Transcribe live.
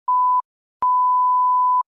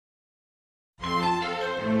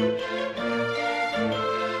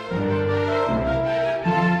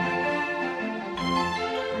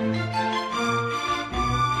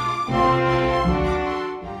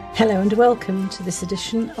and welcome to this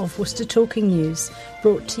edition of Worcester Talking News,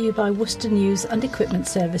 brought to you by Worcester News and Equipment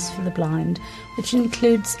Service for the Blind, which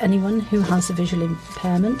includes anyone who has a visual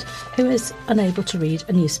impairment who is unable to read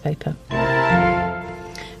a newspaper.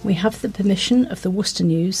 We have the permission of the Worcester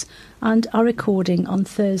News and are recording on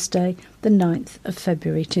Thursday, the 9th of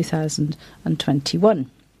February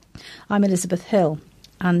 2021. I'm Elizabeth Hill,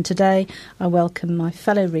 and today I welcome my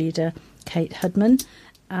fellow reader, Kate Hudman,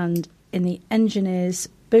 and in the engineer's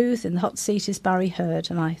booth in the hot seat is Barry Hurd,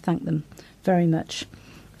 and I thank them very much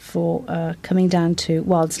for coming down to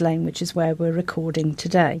Wilds Lane, which is where we're recording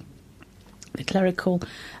today. The clerical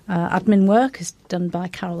admin work is done by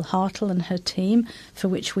Carol Hartle and her team, for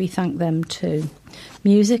which we thank them too.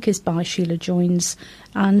 Music is by Sheila Joines,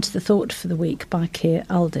 and the thought for the week by Keir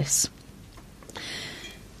Aldis.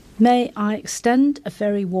 May I extend a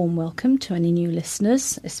very warm welcome to any new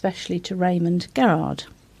listeners, especially to Raymond Gerard.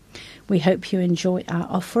 We hope you enjoy our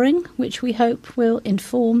offering, which we hope will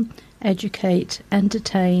inform, educate,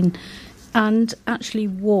 entertain, and actually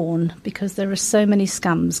warn, because there are so many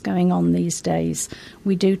scams going on these days.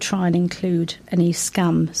 We do try and include any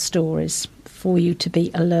scam stories for you to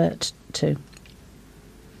be alert to.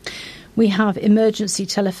 We have emergency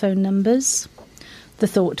telephone numbers, the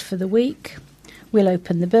thought for the week. We'll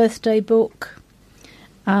open the birthday book,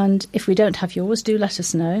 and if we don't have yours, do let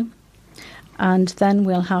us know. And then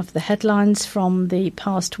we'll have the headlines from the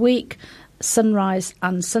past week, sunrise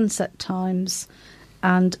and sunset times,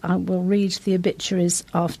 and I will read the obituaries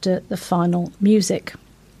after the final music.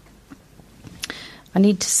 I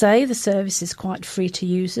need to say the service is quite free to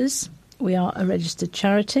users. We are a registered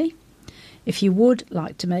charity. If you would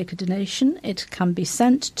like to make a donation, it can be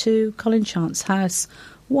sent to Colin Chance House,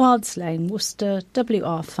 Wilds Lane, Worcester,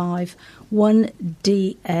 WR5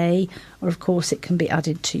 1DA, or of course it can be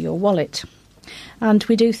added to your wallet. And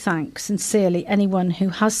we do thank sincerely anyone who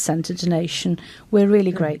has sent a donation. We're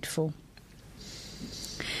really grateful.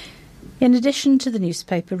 In addition to the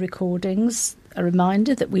newspaper recordings, a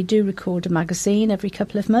reminder that we do record a magazine every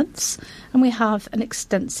couple of months, and we have an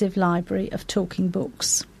extensive library of talking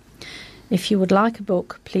books. If you would like a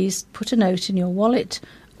book, please put a note in your wallet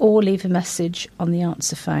or leave a message on the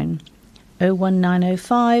answer phone.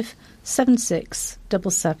 01905 76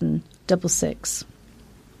 7766.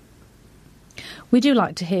 We do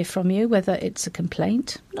like to hear from you, whether it's a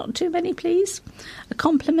complaint, not too many please, a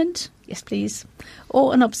compliment, yes please,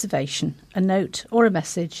 or an observation. A note or a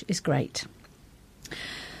message is great.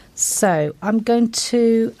 So I'm going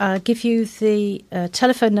to give you the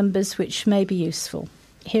telephone numbers which may be useful.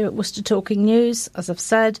 Here at Worcester Talking News, as I've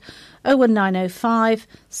said, 01905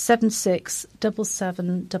 76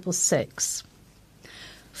 7766.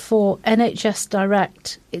 For NHS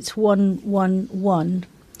Direct, it's 111.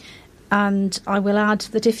 And I will add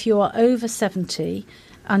that if you are over 70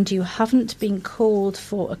 and you haven't been called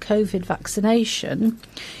for a COVID vaccination,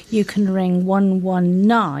 you can ring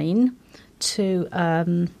 119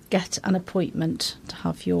 to get an appointment to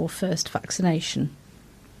have your first vaccination.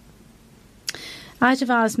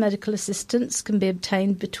 Out-of-hours medical assistance can be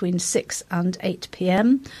obtained between 6 and 8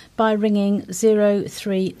 p.m. by ringing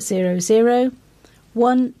 0300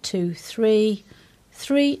 123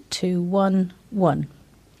 3211.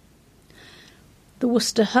 The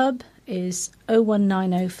Worcester Hub is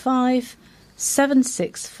 01905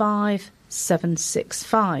 765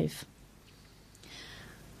 765.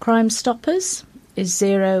 Crime Stoppers is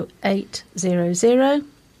 0800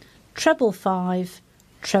 555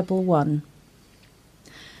 111.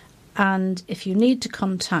 And if you need to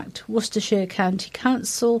contact Worcestershire County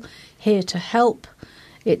Council, here to help,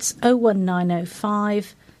 it's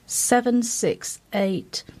 01905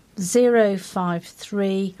 768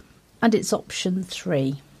 053, and it's option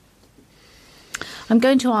 3. I'm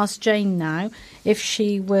going to ask Jane now if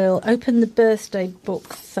she will open the birthday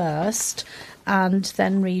book first and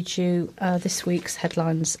then read you this week's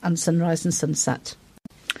headlines and sunrise and sunset.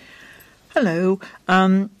 Hello.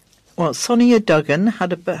 Well, Sonia Duggan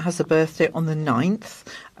has a birthday on the 9th.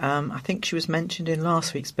 I think she was mentioned in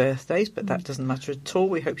last week's birthdays, but that doesn't matter at all.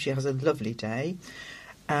 We hope she has a lovely day.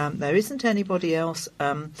 There isn't anybody else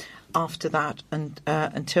after that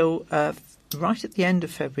until right at the end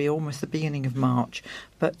of February, almost the beginning of March.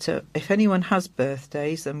 But if anyone has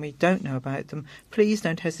birthdays and we don't know about them, please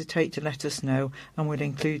don't hesitate to let us know, and we'll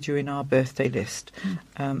include you in our birthday list.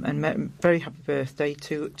 And very happy birthday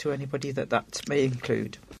to anybody that may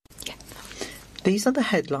include. Yeah. These are the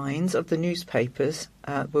headlines of the newspapers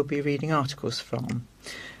we'll be reading articles from.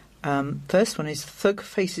 First one is Thug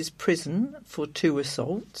faces prison for 2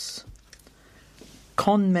 assaults.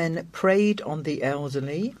 Con men preyed on the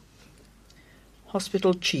elderly.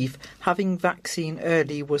 Hospital chief, having vaccine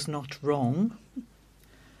early was not wrong.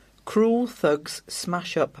 Cruel thugs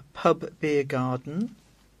smash up pub beer garden.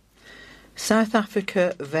 South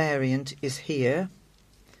Africa variant is here.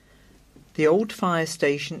 The old fire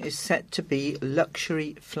station is set to be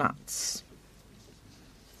luxury flats.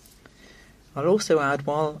 I'll also add,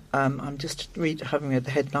 while I'm just having read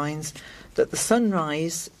the headlines, that the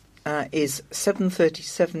sunrise is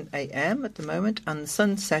 7:37 a.m. at the moment, and the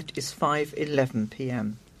sunset is 5:11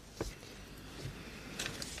 p.m.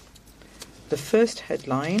 The first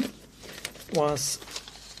headline was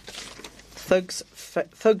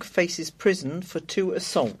Thug faces prison for 2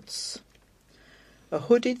 assaults. A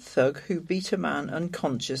hooded thug who beat a man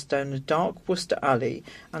unconscious down a dark Worcester alley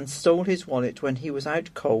and stole his wallet when he was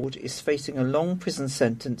out cold is facing a long prison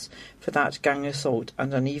sentence for that gang assault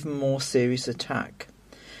and an even more serious attack.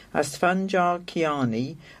 As Fanjar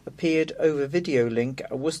Kiani appeared over video link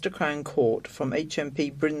at Worcester Crown Court from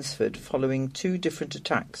HMP Brinsford following 2 different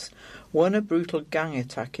attacks, one a brutal gang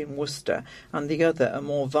attack in Worcester and the other a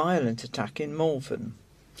more violent attack in Malvern.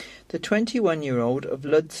 The 21-year-old of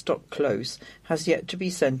Ludstock Close has yet to be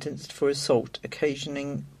sentenced for assault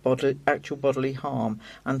occasioning actual bodily harm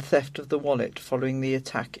and theft of the wallet following the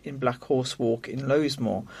attack in Black Horse Walk in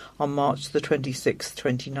Lowesmore on March the 26th,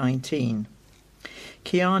 2019.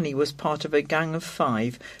 Kiani was part of a gang of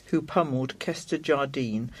 5 who pummeled Kester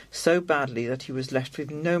Jardine so badly that he was left with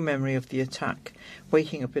no memory of the attack,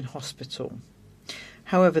 waking up in hospital.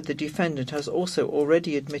 However, the defendant has also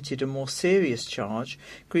already admitted a more serious charge,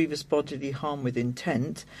 grievous bodily harm with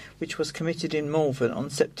intent, which was committed in Malvern on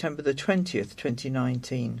September the 20th,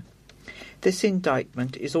 2019. This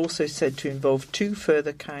indictment is also said to involve 2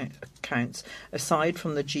 further counts aside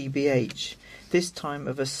from the GBH, this time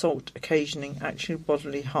of assault occasioning actual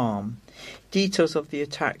bodily harm. Details of the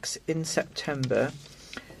attacks in September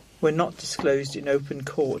were not disclosed in open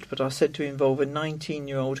court, but are said to involve a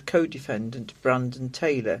 19-year-old co-defendant, Brandon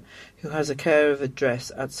Taylor, who has a care of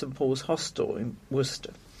address at St Paul's Hostel in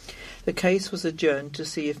Worcester. The case was adjourned to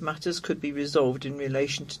see if matters could be resolved in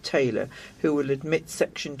relation to Taylor, who will admit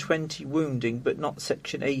Section 20 wounding but not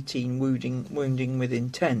Section 18 wounding with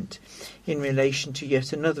intent, in relation to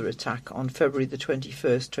yet another attack on February the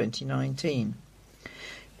 21st, 2019.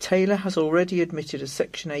 Taylor has already admitted a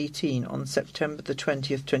Section 18 on September the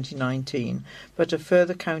 20th, 2019, but a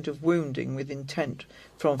further count of wounding with intent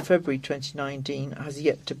from February 2019 has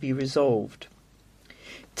yet to be resolved.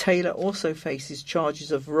 Taylor also faces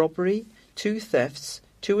charges of robbery, 2 thefts,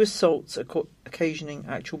 2 assaults occasioning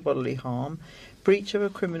actual bodily harm, breach of a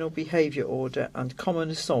criminal behaviour order and common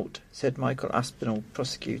assault, said Michael Aspinall,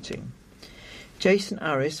 prosecuting. Jason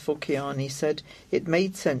Arris for Kiani said it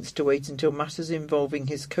made sense to wait until matters involving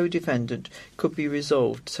his co-defendant could be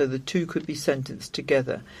resolved so the 2 could be sentenced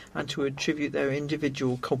together and to attribute their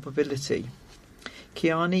individual culpability.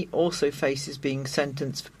 Kiani also faces being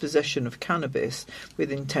sentenced for possession of cannabis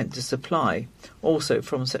with intent to supply, also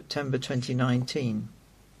from September 2019.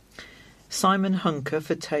 Simon Hunker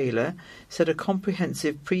for Taylor said a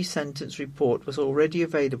comprehensive pre-sentence report was already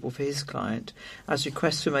available for his client as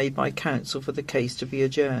requests were made by counsel for the case to be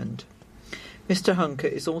adjourned. Mr Hunker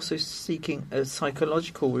is also seeking a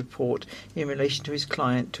psychological report in relation to his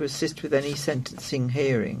client to assist with any sentencing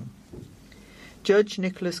hearing. Judge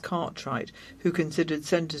Nicholas Cartwright, who considered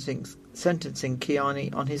sentencing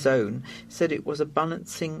Kiani on his own, said it was a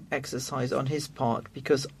balancing exercise on his part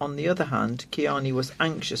because, on the other hand, Kiani was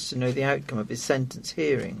anxious to know the outcome of his sentence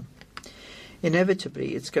hearing.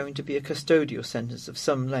 Inevitably, it's going to be a custodial sentence of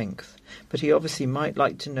some length, but he obviously might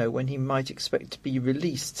like to know when he might expect to be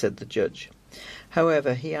released, said the judge.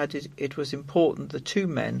 However, he added it was important the 2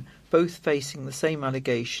 men, both facing the same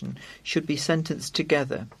allegation, should be sentenced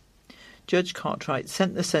together. Judge Cartwright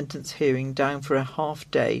sent the sentence hearing down for a half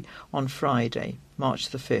day on Friday, March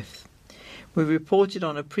the 5th. We reported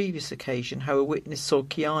on a previous occasion how a witness saw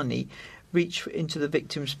Kiani reach into the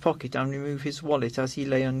victim's pocket and remove his wallet as he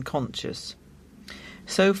lay unconscious.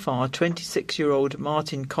 So far, 26-year-old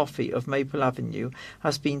Martin Coffey of Maple Avenue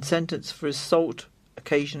has been sentenced for assault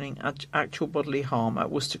occasioning actual bodily harm at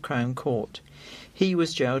Worcester Crown Court. He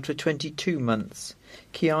was jailed for 22 months.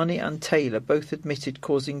 Kiani and Taylor both admitted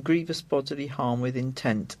causing grievous bodily harm with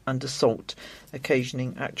intent and assault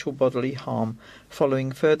occasioning actual bodily harm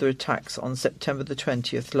following further attacks on September the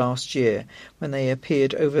 20th last year when they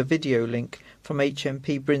appeared over video link from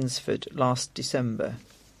HMP Brinsford last December.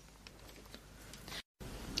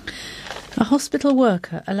 A hospital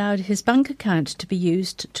worker allowed his bank account to be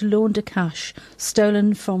used to launder cash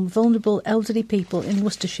stolen from vulnerable elderly people in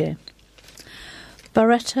Worcestershire.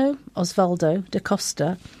 Barreto Osvaldo da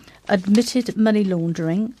Costa, admitted money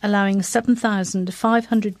laundering, allowing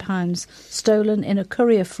 £7,500 stolen in a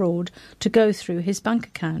courier fraud to go through his bank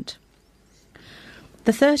account.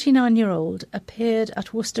 The 39-year-old appeared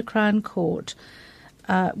at Worcester Crown Court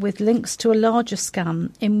with links to a larger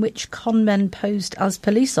scam in which con men posed as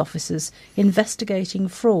police officers investigating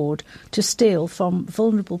fraud to steal from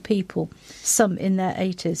vulnerable people, some in their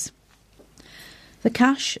 80s. The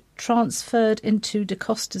cash transferred into Da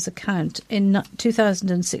Costa's account in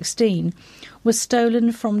 2016 was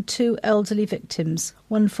stolen from 2 elderly victims,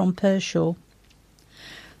 one from Pershore.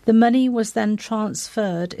 The money was then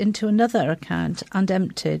transferred into another account and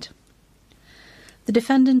emptied. The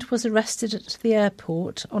defendant was arrested at the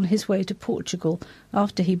airport on his way to Portugal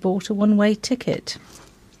after he bought a one-way ticket.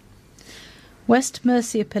 West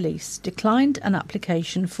Mercia Police declined an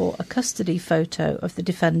application for a custody photo of the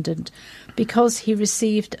defendant because he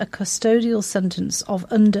received a custodial sentence of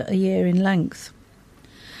under a year in length.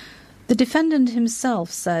 The defendant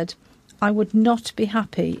himself said, "I would not be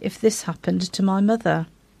happy if this happened to my mother."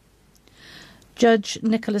 Judge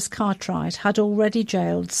Nicholas Cartwright had already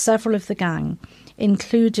jailed several of the gang,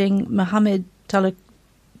 including Mohammed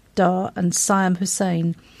Talukdar and Siam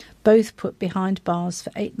Hussain, both put behind bars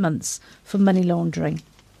for 8 months for money laundering.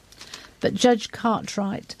 But Judge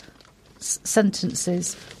Cartwright's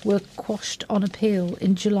sentences were quashed on appeal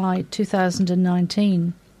in July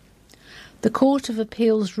 2019. The Court of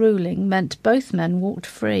Appeal's ruling meant both men walked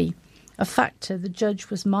free, a factor the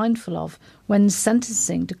judge was mindful of when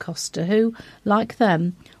sentencing Da Costa, who, like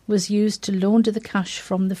them, was used to launder the cash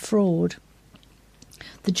from the fraud.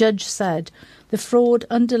 The judge said the fraud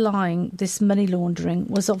underlying this money laundering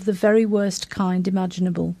was of the very worst kind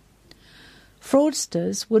imaginable.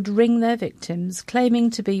 Fraudsters would ring their victims, claiming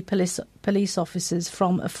to be police officers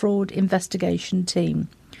from a fraud investigation team,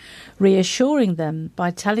 reassuring them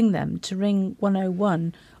by telling them to ring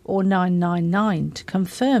 101 or 999 to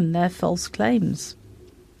confirm their false claims.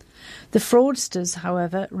 The fraudsters,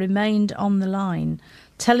 however, remained on the line,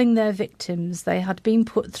 telling their victims they had been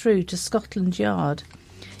put through to Scotland Yard,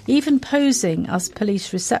 even posing as police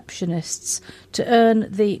receptionists to earn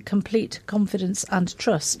the complete confidence and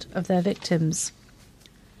trust of their victims.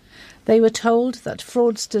 They were told that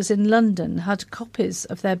fraudsters in London had copies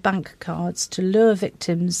of their bank cards to lure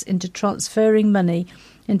victims into transferring money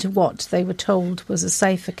into what they were told was a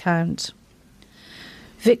safe account.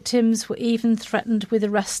 Victims were even threatened with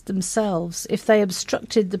arrest themselves if they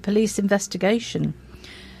obstructed the police investigation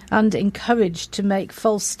and encouraged to make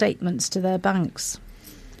false statements to their banks.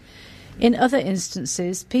 In other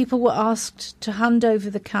instances, people were asked to hand over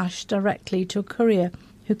the cash directly to a courier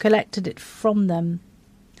who collected it from them.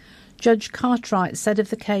 Judge Cartwright said of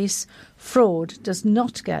the case, "Fraud does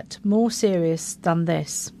not get more serious than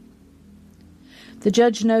this." The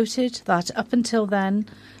judge noted that up until then,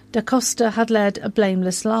 Da Costa had led a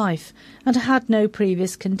blameless life and had no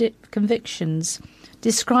previous convictions,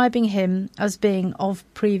 describing him as being of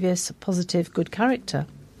previous positive good character.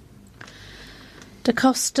 Da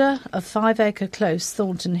Costa of 5 Acre Close,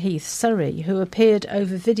 Thornton Heath, Surrey, who appeared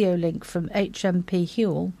over video link from HMP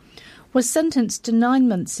Hewell, was sentenced to 9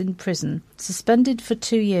 months in prison, suspended for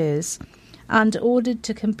 2 years, and ordered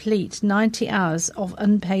to complete 90 hours of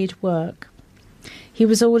unpaid work. He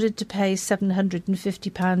was ordered to pay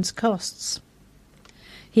 £750 costs.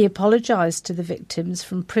 He apologised to the victims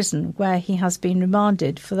from prison, where he has been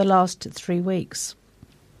remanded for the last 3 weeks.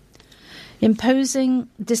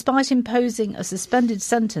 Despite imposing a suspended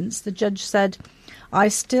sentence, the judge said, "I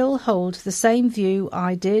still hold the same view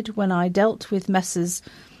I did when I dealt with Messrs.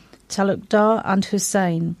 Talukdar and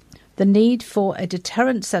Hussain. The need for a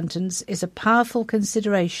deterrent sentence is a powerful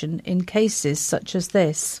consideration in cases such as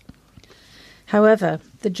this." However,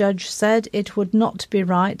 the judge said it would not be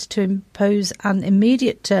right to impose an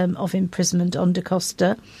immediate term of imprisonment on Da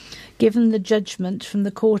Costa, given the judgment from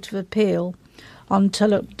the Court of Appeal on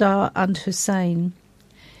Talukdar and Hussain.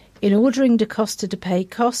 In ordering Da Costa to pay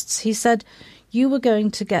costs, he said, "You were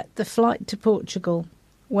going to get the flight to Portugal.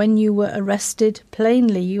 When you were arrested,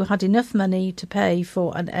 plainly you had enough money to pay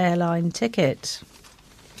for an airline ticket."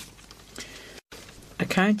 A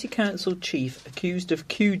county council chief accused of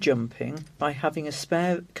queue jumping by having a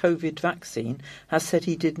spare COVID vaccine has said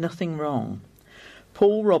he did nothing wrong.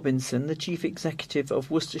 Paul Robinson, the chief executive of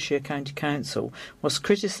Worcestershire County Council, was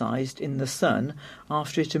criticised in The Sun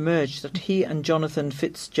after it emerged that he and Jonathan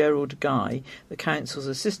Fitzgerald Guy, the council's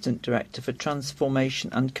assistant director for transformation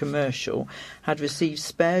and commercial, had received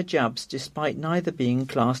spare jabs despite neither being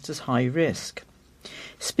classed as high risk.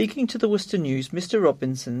 Speaking to the Worcester News, Mr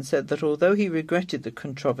Robinson said that although he regretted the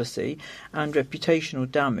controversy and reputational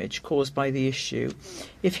damage caused by the issue,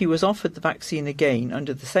 if he was offered the vaccine again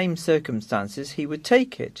under the same circumstances, he would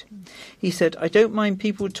take it. He said, "I don't mind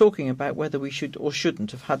people talking about whether we should or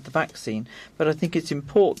shouldn't have had the vaccine, but I think it's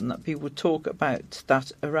important that people talk about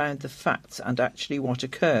that around the facts and actually what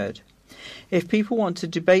occurred. If people want to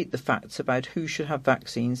debate the facts about who should have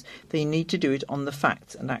vaccines, they need to do it on the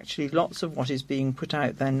facts, and actually lots of what is being put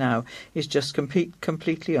out there now is just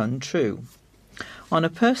completely untrue. On a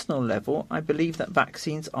personal level, I believe that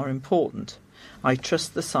vaccines are important. I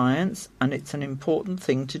trust the science, and it's an important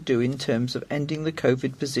thing to do in terms of ending the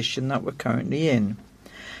COVID position that we're currently in.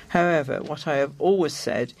 However, what I have always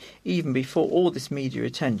said, even before all this media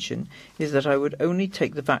attention, is that I would only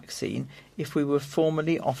take the vaccine if we were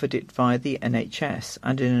formally offered it via the NHS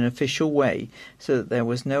and in an official way, so that there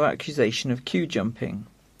was no accusation of queue jumping.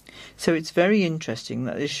 So it's very interesting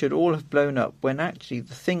that this should all have blown up when actually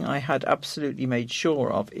the thing I had absolutely made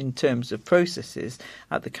sure of in terms of processes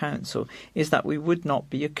at the council is that we would not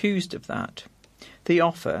be accused of that. The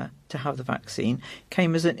offer to have the vaccine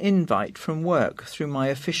came as an invite from work through my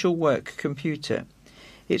official work computer.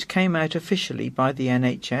 It came out officially by the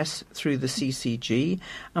NHS through the CCG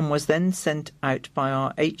and was then sent out by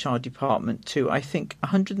our HR department to, I think,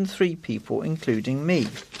 103 people, including me.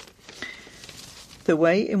 The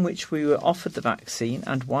way in which we were offered the vaccine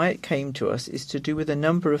and why it came to us is to do with a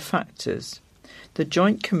number of factors. The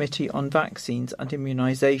Joint Committee on Vaccines and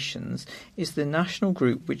Immunisations is the national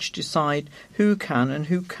group which decide who can and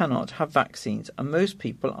who cannot have vaccines, and most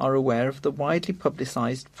people are aware of the widely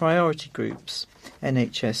publicised priority groups: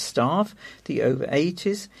 NHS staff, the over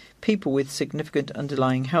 80s, people with significant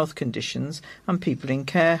underlying health conditions, and people in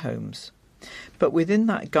care homes. But within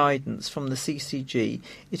that guidance from the CCG,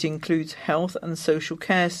 it includes health and social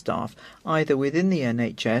care staff, either within the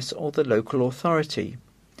NHS or the local authority.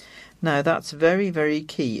 Now that's very, very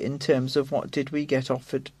key in terms of what did we get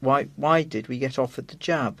offered, why did we get offered the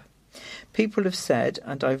jab? People have said,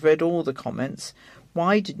 and I've read all the comments,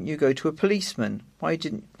 why didn't you go to a policeman? Why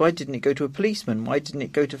didn't it go to a policeman? Why didn't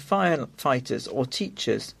it go to firefighters or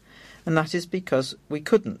teachers? And that is because we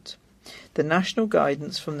couldn't. The national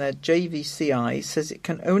guidance from their JVCI says it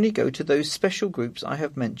can only go to those special groups I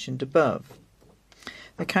have mentioned above.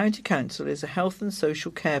 The County Council is a health and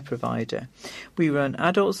social care provider. We run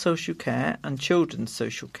adult social care and children's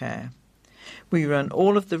social care. We run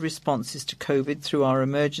all of the responses to COVID through our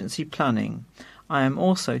emergency planning. I am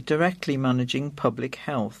also directly managing public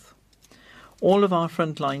health. All of our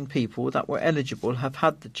frontline people that were eligible have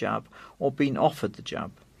had the jab or been offered the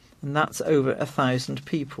jab, and that's over 1,000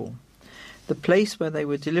 people. The place where they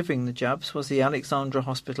were delivering the jabs was the Alexandra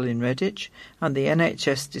Hospital in Redditch, and the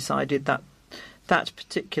NHS decided that that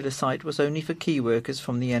particular site was only for key workers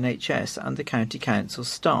from the NHS and the County Council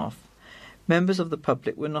staff. Members of the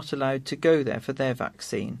public were not allowed to go there for their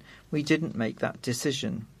vaccine. We didn't make that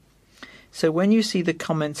decision. So when you see the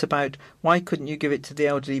comments about why couldn't you give it to the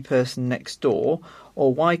elderly person next door,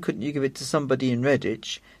 or why couldn't you give it to somebody in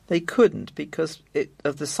Redditch, they couldn't because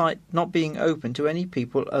of the site not being open to any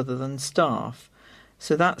people other than staff.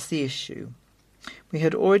 So that's the issue. We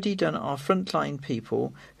had already done our frontline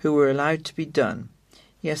people who were allowed to be done.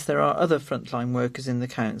 Yes, there are other frontline workers in the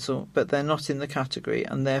council, but they're not in the category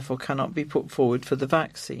and therefore cannot be put forward for the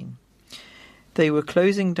vaccine. They were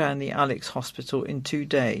closing down the Alex Hospital in 2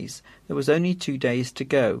 days. There was only 2 days to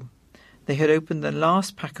go. They had opened the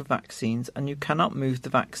last pack of vaccines, and you cannot move the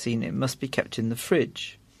vaccine, it must be kept in the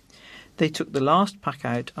fridge. They took the last pack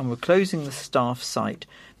out and were closing the staff site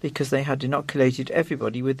because they had inoculated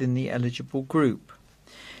everybody within the eligible group.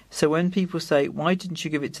 So when people say, why didn't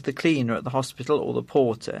you give it to the cleaner at the hospital or the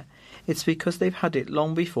porter, it's because they've had it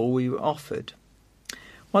long before we were offered.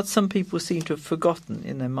 What some people seem to have forgotten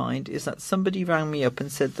in their mind is that somebody rang me up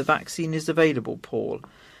and said, the vaccine is available, Paul,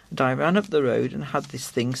 and I ran up the road and had this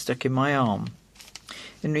thing stuck in my arm.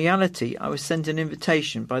 In reality, I was sent an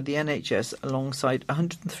invitation by the NHS alongside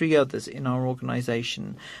 103 others in our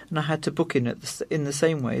organisation, and I had to book in the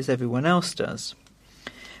same way as everyone else does.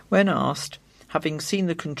 When asked, having seen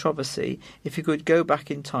the controversy, if he could go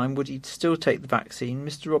back in time, would he still take the vaccine,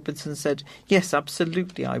 Mr Robinson said, yes,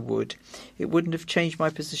 absolutely I would. It wouldn't have changed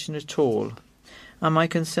my position at all. Am I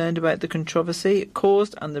concerned about the controversy it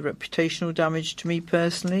caused and the reputational damage to me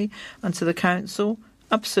personally and to the council?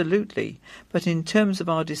 Absolutely. But in terms of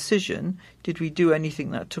our decision, did we do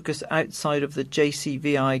anything that took us outside of the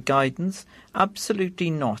JCVI guidance? Absolutely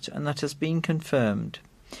not, and that has been confirmed.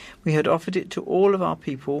 We had offered it to all of our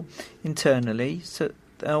people internally, so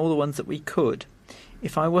all the ones that we could.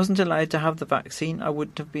 If I wasn't allowed to have the vaccine, I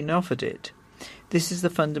wouldn't have been offered it. This is the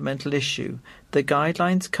fundamental issue. The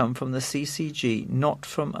guidelines come from the CCG, not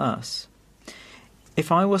from us.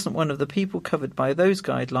 If I wasn't one of the people covered by those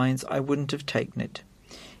guidelines, I wouldn't have taken it.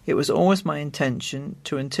 It was always my intention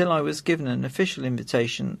to, until I was given an official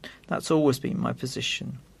invitation. That's always been my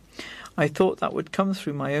position. I thought that would come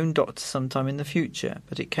through my own doctor sometime in the future,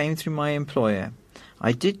 but it came through my employer.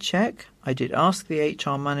 I did check. I did ask the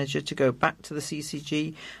HR manager to go back to the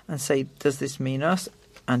CCG and say, does this mean us,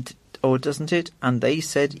 or doesn't it? And they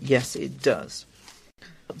said, yes, it does.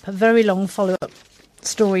 A very long follow-up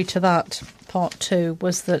story to that, part 2,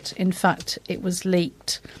 was that, in fact, it was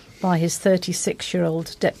leaked by his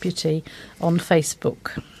 36-year-old deputy on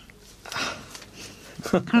Facebook.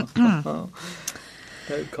 No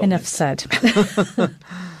Enough said.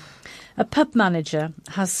 A pub manager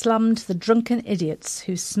has slammed the drunken idiots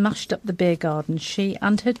who smashed up the beer garden she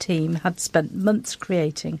and her team had spent months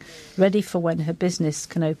creating, ready for when her business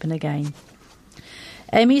can open again.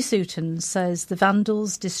 Amy Sutton says the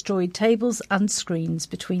vandals destroyed tables and screens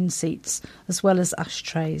between seats, as well as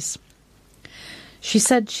ashtrays. She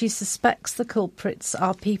said she suspects the culprits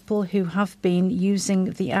are people who have been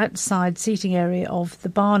using the outside seating area of the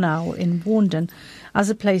Barn Owl in Warndon as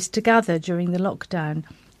a place to gather during the lockdown,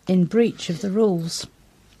 in breach of the rules.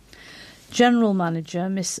 General Manager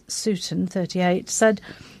Miss Sutton, 38, said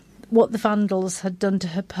what the vandals had done to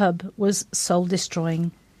her pub was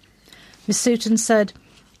soul-destroying. Miss Sutton said,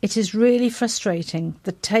 "It is really frustrating.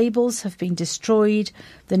 The tables have been destroyed,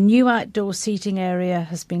 the new outdoor seating area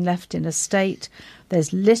has been left in a state,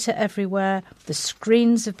 there's litter everywhere, the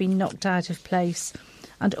screens have been knocked out of place,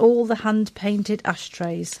 and all the hand-painted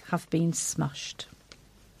ashtrays have been smashed."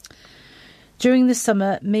 During the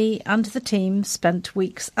summer, me and the team spent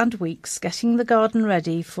weeks and weeks getting the garden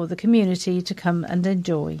ready for the community to come and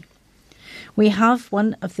enjoy. We have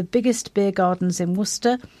one of the biggest beer gardens in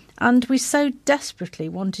Worcester, and we so desperately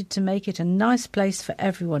wanted to make it a nice place for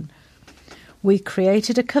everyone. We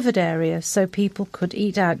created a covered area so people could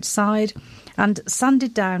eat outside and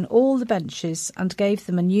sanded down all the benches and gave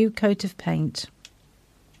them a new coat of paint.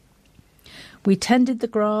 We tended the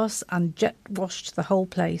grass and jet-washed the whole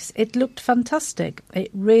place. It looked fantastic.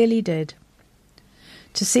 It really did.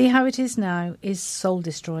 To see how it is now is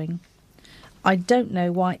soul-destroying. I don't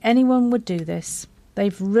know why anyone would do this.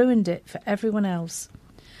 They've ruined it for everyone else.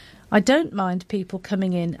 I don't mind people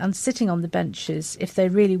coming in and sitting on the benches if they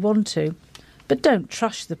really want to, but don't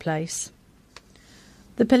trash the place.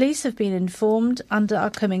 The police have been informed and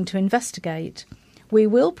are coming to investigate. We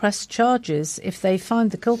will press charges if they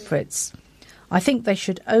find the culprits. I think they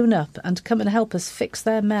should own up and come and help us fix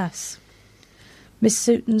their mess. Miss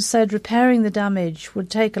Sutton said repairing the damage would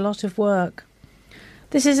take a lot of work.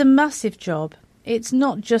 This is a massive job. It's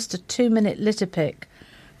not just a 2-minute litter pick.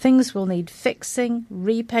 Things will need fixing,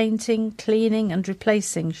 repainting, cleaning and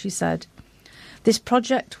replacing, she said. This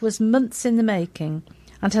project was months in the making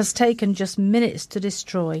and has taken just minutes to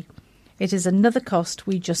destroy. It is another cost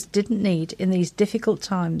we just didn't need in these difficult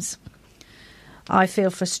times. I feel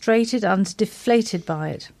frustrated and deflated by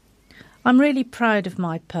it. I'm really proud of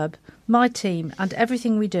my pub, my team and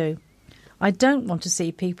everything we do. I don't want to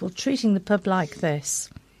see people treating the pub like this.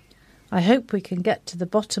 I hope we can get to the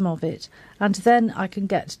bottom of it, and then I can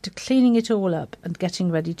get to cleaning it all up and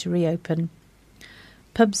getting ready to reopen.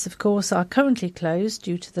 Pubs, of course, are currently closed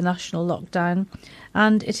due to the national lockdown,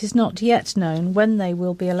 and it is not yet known when they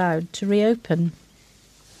will be allowed to reopen.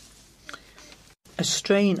 A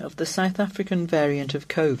strain of the South African variant of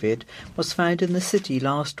COVID was found in the city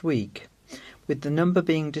last week, with the number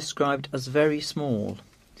being described as very small.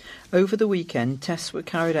 Over the weekend, tests were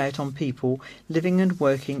carried out on people living and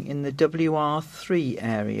working in the WR3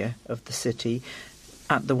 area of the city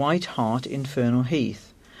at the White Hart in Fernal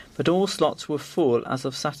Heath, but all slots were full as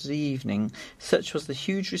of Saturday evening. Such was the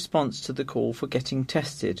huge response to the call for getting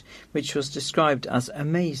tested, which was described as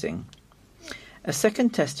amazing. A second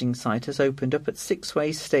testing site has opened up at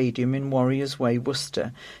Sixways Stadium in Warriors Way,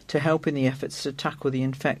 Worcester, to help in the efforts to tackle the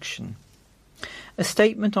infection. A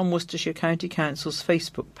statement on Worcestershire County Council's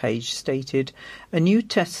Facebook page stated, "A new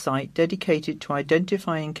test site dedicated to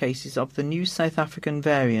identifying cases of the new South African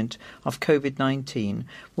variant of COVID-19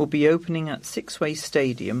 will be opening at Sixways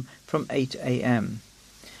Stadium from 8 a.m.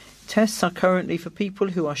 Tests are currently for people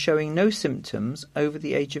who are showing no symptoms, over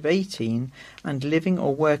the age of 18 and living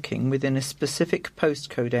or working within a specific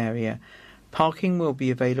postcode area. Parking will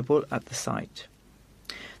be available at the site."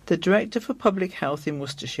 The Director for Public Health in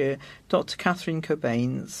Worcestershire, Dr Catherine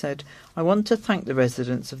Cobain, said, "I want to thank the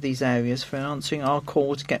residents of these areas for answering our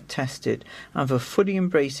call to get tested and for fully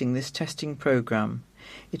embracing this testing programme.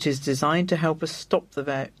 It is designed to help us stop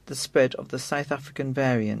the spread of the South African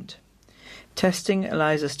variant. Testing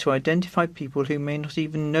allows us to identify people who may not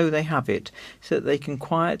even know they have it, so that they can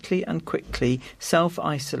quietly and quickly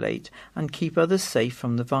self-isolate and keep others safe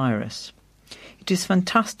from the virus. It is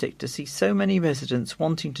fantastic to see so many residents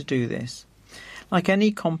wanting to do this. Like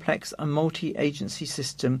any complex and multi-agency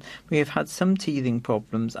system, we have had some teething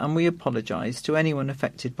problems, and we apologise to anyone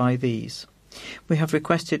affected by these. We have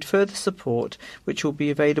requested further support, which will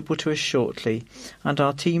be available to us shortly, and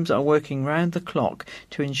our teams are working round the clock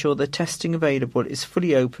to ensure the testing available is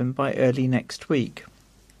fully open by early next week.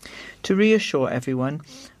 To reassure everyone,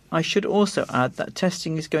 I should also add that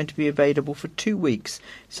testing is going to be available for 2 weeks,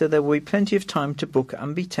 so there will be plenty of time to book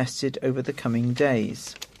and be tested over the coming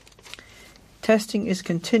days. Testing is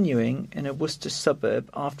continuing in a Worcester suburb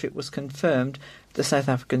after it was confirmed the South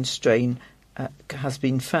African strain has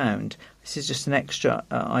been found. This is just an extra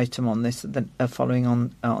item on this following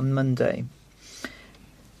on Monday.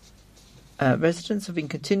 Residents have been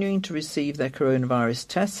continuing to receive their coronavirus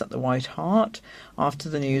tests at the White Hart after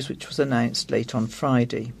the news which was announced late on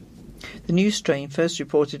Friday. The new strain, first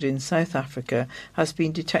reported in South Africa, has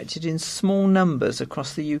been detected in small numbers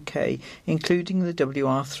across the UK, including the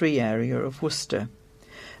WR3 area of Worcester.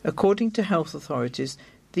 According to health authorities,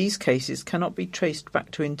 these cases cannot be traced back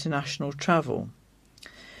to international travel.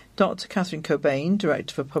 Dr. Catherine Cobain,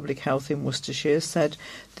 Director for Public Health in Worcestershire, said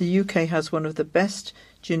the UK has one of the best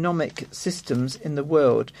genomic systems in the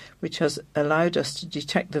world, which has allowed us to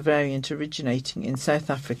detect the variant originating in South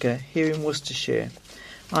Africa here in Worcestershire.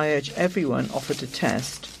 I urge everyone offered a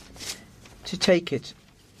test to take it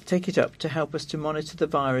up to help us to monitor the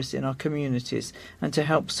virus in our communities and to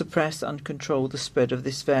help suppress and control the spread of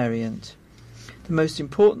this variant. The most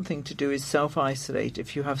important thing to do is self-isolate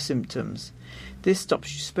if you have symptoms. This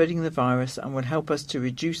stops you spreading the virus and will help us to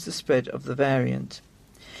reduce the spread of the variant.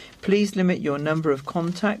 Please limit your number of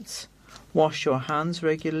contacts, wash your hands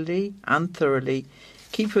regularly and thoroughly,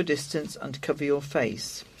 keep your distance and cover your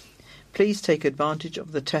face. Please take advantage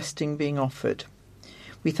of the testing being offered.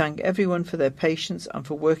 We thank everyone for their patience and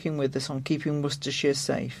for working with us on keeping Worcestershire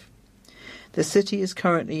safe. The city is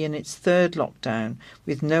currently in its third lockdown,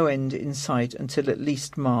 with no end in sight until at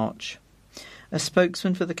least March. A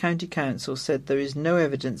spokesman for the County Council said there is no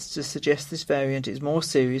evidence to suggest this variant is more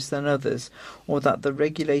serious than others, or that the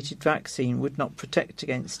regulated vaccine would not protect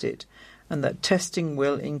against it, and that testing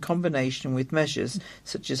will, in combination with measures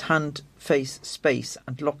such as hand, face, space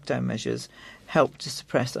and lockdown measures, help to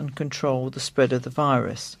suppress and control the spread of the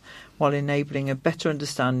virus, while enabling a better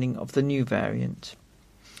understanding of the new variant.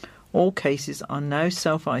 All cases are now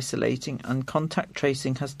self-isolating, and contact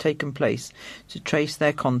tracing has taken place to trace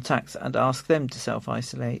their contacts and ask them to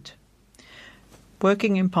self-isolate.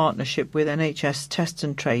 Working in partnership with NHS Test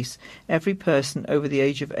and Trace, every person over the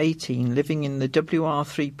age of 18 living in the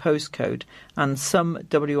WR3 postcode and some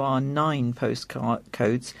WR9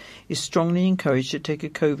 postcodes is strongly encouraged to take a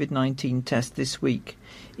COVID-19 test this week,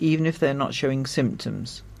 even if they're not showing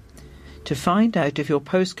symptoms. To find out if your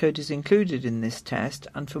postcode is included in this test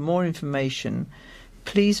and for more information,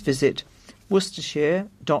 please visit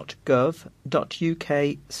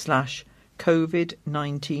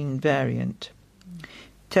worcestershire.gov.uk/COVID-19 variant.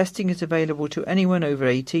 Testing is available to anyone over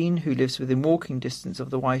 18 who lives within walking distance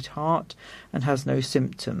of the White Hart and has no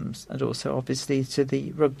symptoms, and also obviously to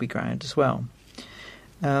the rugby ground as well.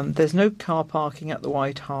 There's no car parking at the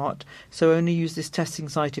White Hart, so only use this testing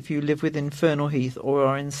site if you live within Fernal Heath or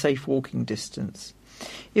are in safe walking distance.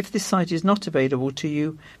 If this site is not available to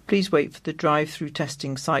you, please wait for the drive-through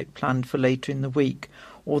testing site planned for later in the week,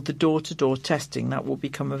 or the door-to-door testing that will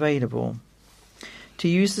become available. To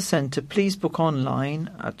use the centre, please book online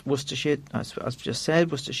at Worcestershire, as I've just said,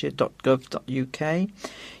 worcestershire.gov.uk.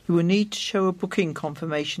 You will need to show a booking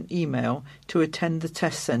confirmation email to attend the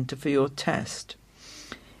test centre for your test.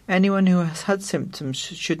 Anyone who has had symptoms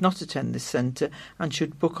should not attend this centre and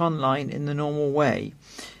should book online in the normal way,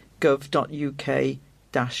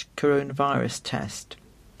 gov.uk-coronavirus test.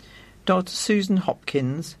 Dr. Susan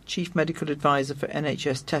Hopkins, Chief Medical Advisor for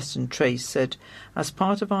NHS Test and Trace, said, as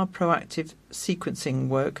part of our proactive sequencing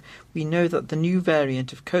work, we know that the new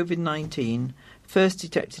variant of COVID-19, first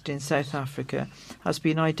detected in South Africa, has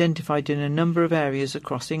been identified in a number of areas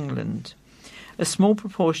across England. A small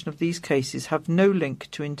proportion of these cases have no link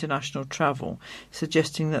to international travel,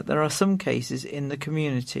 suggesting that there are some cases in the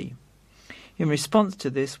community. In response to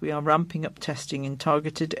this, we are ramping up testing in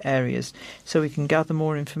targeted areas so we can gather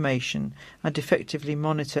more information and effectively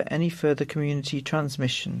monitor any further community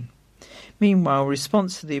transmission. Meanwhile,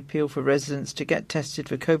 response to the appeal for residents to get tested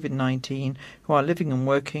for COVID-19 who are living and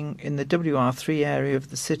working in the WR3 area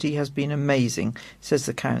of the city has been amazing, says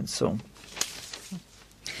the council.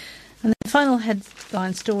 And then final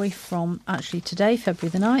headline story from actually today, February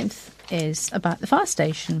the 9th, is about the fire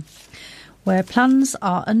station, where plans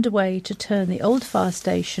are underway to turn the old fire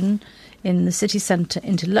station in the city centre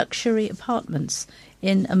into luxury apartments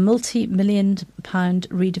in a multi-million-pound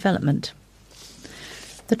redevelopment.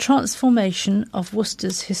 The transformation of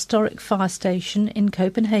Worcester's historic fire station in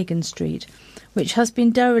Copenhagen Street, which has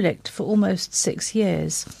been derelict for almost 6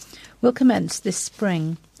 years, will commence this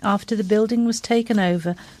spring after the building was taken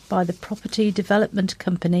over by the property development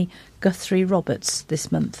company Guthrie Roberts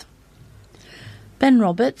this month. Ben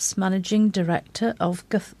Roberts, managing director of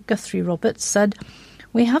Guthrie Roberts, said,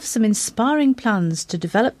 "We have some inspiring plans to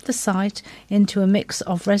develop the site into a mix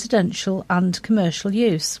of residential and commercial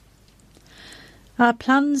use. Our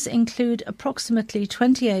plans include approximately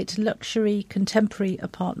 28 luxury contemporary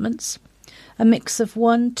apartments, a mix of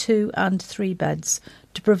 1, 2 and 3 beds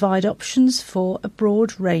to provide options for a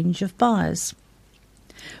broad range of buyers.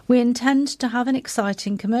 We intend to have an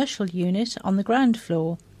exciting commercial unit on the ground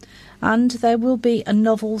floor, and there will be a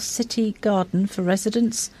novel city garden for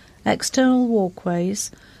residents, external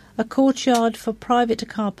walkways, a courtyard for private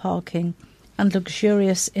car parking and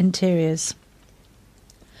luxurious interiors.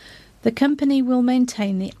 The company will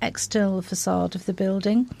maintain the external facade of the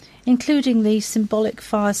building, including the symbolic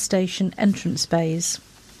fire station entrance bays.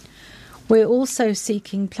 We're also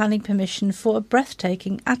seeking planning permission for a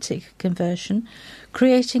breathtaking attic conversion,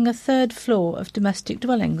 creating a 3rd floor of domestic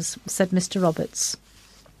dwellings," said Mr. Roberts.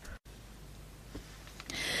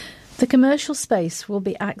 The commercial space will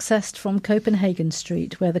be accessed from Copenhagen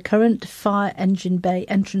Street, where the current fire engine bay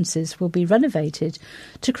entrances will be renovated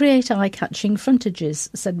to create eye-catching frontages,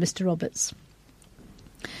 said Mr. Roberts.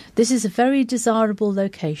 This is a very desirable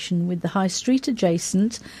location, with the High Street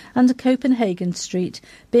adjacent and Copenhagen Street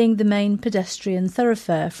being the main pedestrian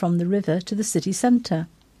thoroughfare from the river to the city centre.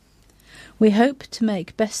 We hope to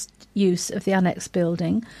make best use of the annex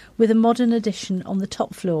building with a modern addition on the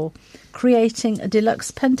top floor, creating a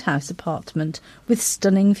deluxe penthouse apartment with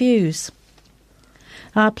stunning views.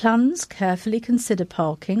 Our plans carefully consider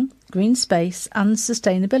parking, green space and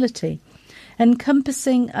sustainability,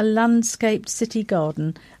 encompassing a landscaped city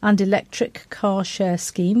garden and electric car share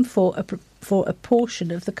scheme for a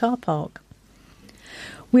portion of the car park.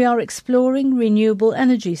 We are exploring renewable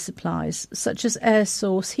energy supplies, such as air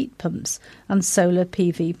source heat pumps and solar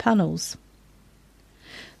PV panels.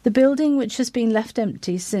 The building, which has been left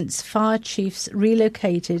empty since fire chiefs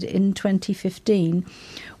relocated in 2015,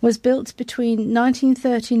 was built between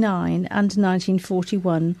 1939 and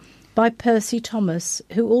 1941 by Percy Thomas,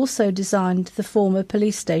 who also designed the former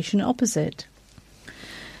police station opposite.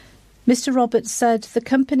 Mr. Roberts said the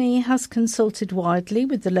company has consulted widely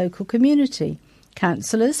with the local community,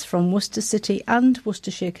 councillors from Worcester City and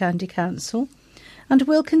Worcestershire County Council, and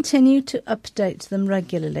will continue to update them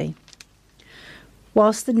regularly.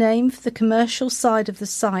 Whilst the name for the commercial side of the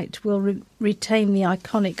site will retain the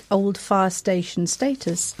iconic old fire station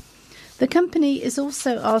status, the company is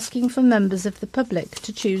also asking for members of the public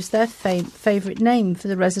to choose their favourite name for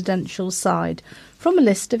the residential side from a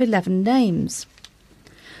list of 11 names.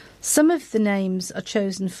 Some of the names are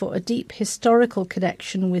chosen for a deep historical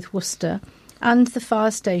connection with Worcester and the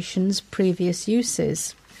fire station's previous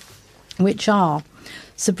uses, which are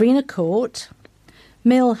Sabrina Court,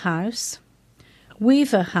 Mill House,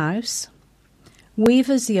 Weaver House,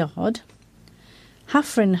 Weaver's Yard,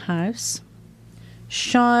 Haffrin House,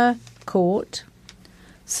 Shire Court,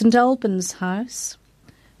 St Albans House,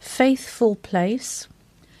 Faithful Place,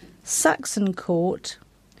 Saxon Court,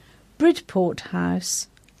 Bridport House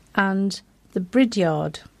and the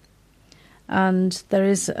Brydyard. And there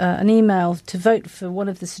is an email to vote for one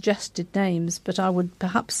of the suggested names, but I would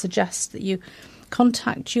perhaps suggest that you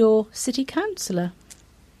contact your city councillor.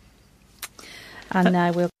 And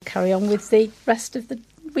now we'll carry on with the rest of the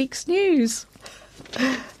week's news.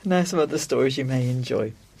 Now some other stories you may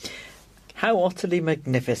enjoy. How utterly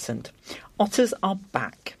magnificent. Otters are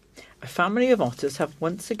back. A family of otters have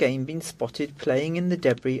once again been spotted playing in the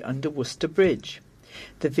debris under Worcester Bridge.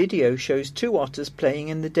 The video shows 2 otters playing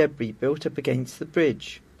in the debris built up against the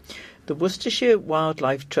bridge. The Worcestershire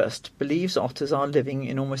Wildlife Trust believes otters are living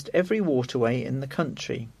in almost every waterway in the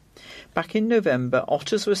country. Back in November,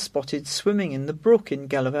 otters were spotted swimming in the brook in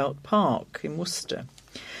Gallivelt Park in Worcester.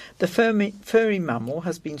 The furry mammal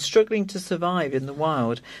has been struggling to survive in the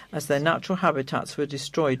wild as their natural habitats were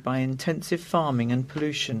destroyed by intensive farming and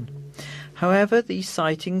pollution. However, these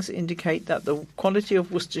sightings indicate that the quality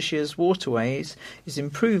of Worcestershire's waterways is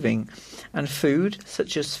improving, and food,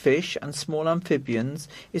 such as fish and small amphibians,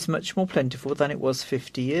 is much more plentiful than it was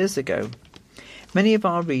 50 years ago. Many of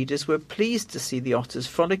our readers were pleased to see the otters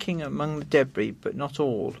frolicking among the debris, but not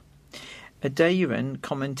all. Adairan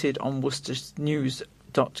commented on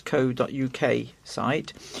worcesternews.co.uk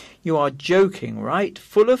site, "You are joking, right?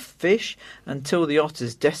 Full of fish until the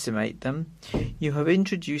otters decimate them. You have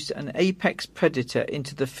introduced an apex predator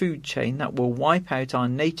into the food chain that will wipe out our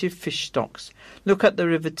native fish stocks. Look at the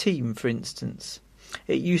River Teme, for instance.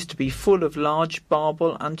 It used to be full of large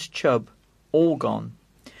barbel and chub, all gone.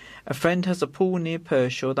 A friend has a pool near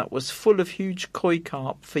Pershore that was full of huge koi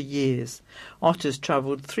carp for years. Otters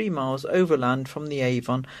travelled 3 miles overland from the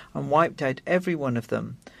Avon and wiped out every one of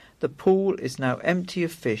them. The pool is now empty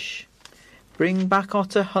of fish. Bring back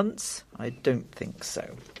otter hunts? I don't think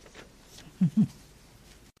so."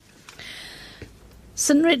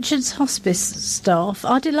 St Richard's Hospice staff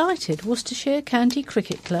are delighted Worcestershire County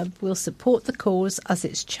Cricket Club will support the cause as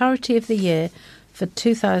its Charity of the Year for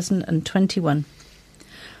 2021.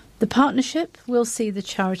 The partnership will see the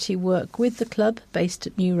charity work with the club, based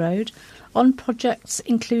at New Road, on projects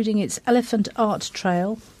including its Elephant Art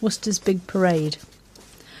Trail, Worcester's Big Parade.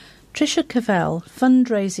 Tricia Cavell,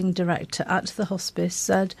 fundraising director at the hospice,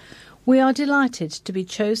 said, "We are delighted to be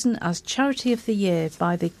chosen as Charity of the Year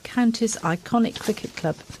by the county's iconic cricket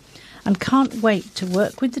club and can't wait to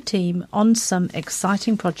work with the team on some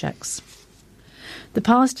exciting projects. The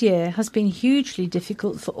past year has been hugely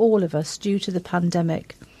difficult for all of us due to the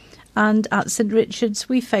pandemic, and at St Richard's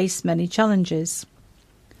we face many challenges.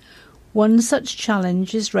 One such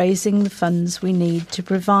challenge is raising the funds we need to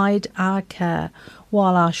provide our care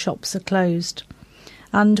while our shops are closed,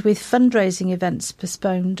 and with fundraising events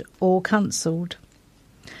postponed or cancelled.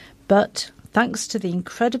 But thanks to the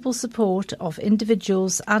incredible support of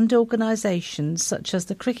individuals and organisations such as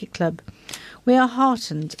the Cricket Club, we are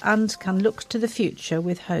heartened and can look to the future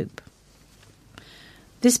with hope.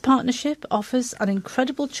 This partnership offers an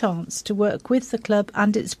incredible chance to work with the club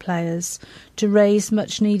and its players to raise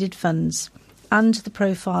much-needed funds and the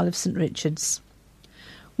profile of St Richard's.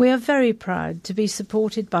 We are very proud to be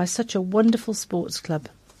supported by such a wonderful sports club."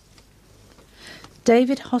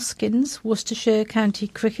 David Hoskins, Worcestershire County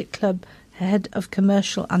Cricket Club Head of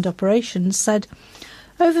Commercial and Operations, said,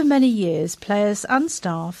 "Over many years, players and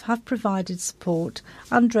staff have provided support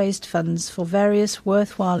and raised funds for various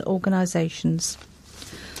worthwhile organisations.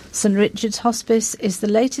 St Richard's Hospice is the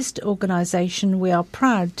latest organisation we are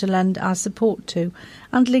proud to lend our support to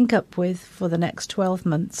and link up with for the next 12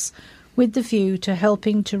 months, with the view to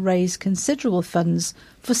helping to raise considerable funds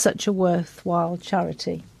for such a worthwhile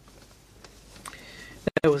charity."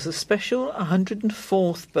 There was a special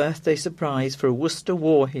 104th birthday surprise for a Worcester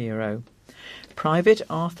war hero. Private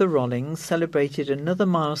Arthur Rollings celebrated another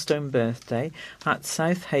milestone birthday at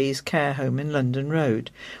South Hayes Care Home in London Road,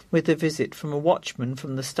 with a visit from a watchman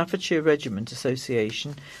from the Staffordshire Regiment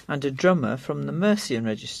Association and a drummer from the Mercian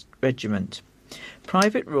Regiment.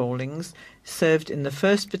 Private Rollings served in the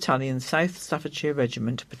 1st Battalion South Staffordshire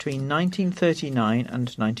Regiment between 1939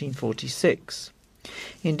 and 1946.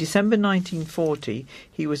 In December 1940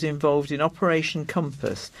 he was involved in Operation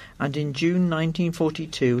Compass, and in June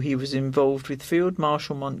 1942 he was involved with Field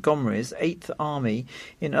Marshal Montgomery's 8th Army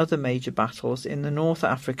in other major battles in the North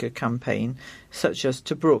Africa campaign, such as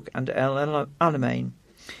Tobruk and El Alamein.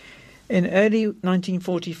 In early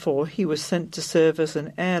 1944 he was sent to serve as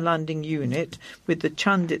an air landing unit with the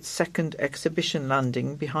Chandit 2nd Exhibition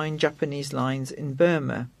Landing behind Japanese lines in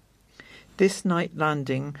Burma. This night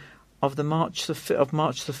landing of March the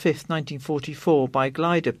 5th, 1944, by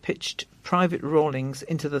glider pitched Private Rollings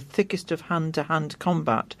into the thickest of hand-to-hand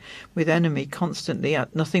combat, with enemy constantly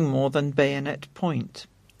at nothing more than bayonet point.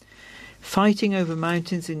 Fighting over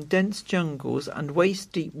mountains in dense jungles and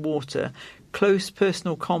waist-deep water, close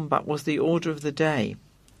personal combat was the order of the day.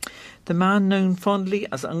 The man known fondly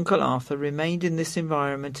as Uncle Arthur remained in this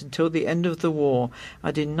environment until the end of the war,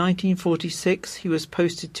 and in 1946 he was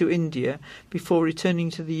posted to India before returning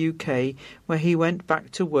to the UK, where he went back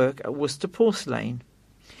to work at Worcester Porcelain.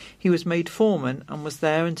 He was made foreman and was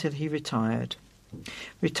there until he retired.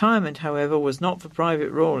 Retirement, however, was not for Private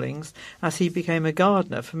Rollings, as he became a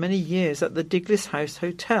gardener for many years at the Diglis House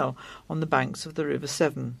Hotel on the banks of the River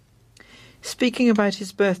Severn. Speaking about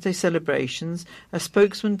his birthday celebrations, a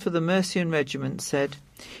spokesman for the Mercian Regiment said,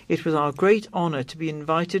 "It was our great honour to be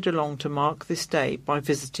invited along to mark this day by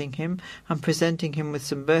visiting him and presenting him with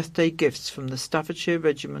some birthday gifts from the Staffordshire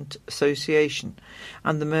Regiment Association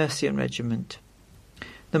and the Mercian Regiment."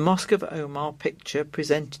 The Mosque of Omar picture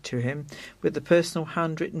presented to him with the personal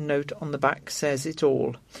handwritten note on the back says it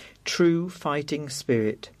all: "True fighting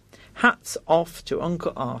spirit. Hats off to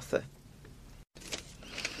Uncle Arthur."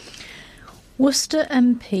 Worcester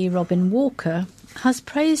MP Robin Walker has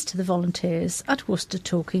praised the volunteers at Worcester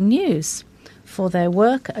Talking News for their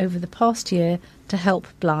work over the past year to help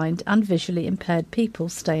blind and visually impaired people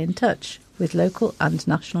stay in touch with local and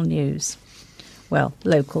national news. Well,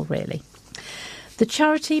 local really. The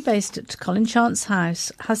charity, based at Colin Chance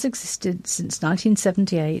House, has existed since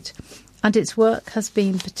 1978, and its work has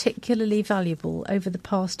been particularly valuable over the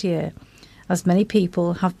past year, as many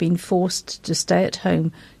people have been forced to stay at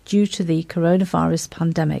home due to the coronavirus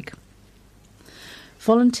pandemic.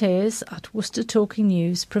 Volunteers at Worcester Talking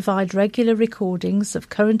News provide regular recordings of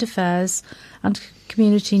current affairs and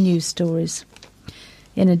community news stories.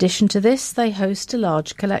 In addition to this, they host a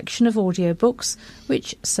large collection of audiobooks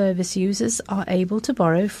which service users are able to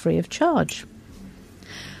borrow free of charge.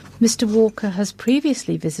 Mr. Walker has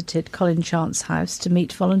previously visited Colin Chance House to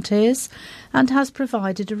meet volunteers and has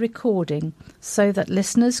provided a recording so that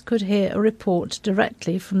listeners could hear a report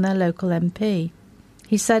directly from their local MP.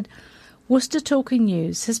 He said, "Worcester Talking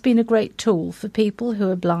News has been a great tool for people who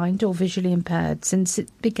are blind or visually impaired since it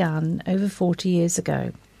began over 40 years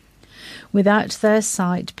ago. Without their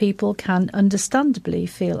sight, people can understandably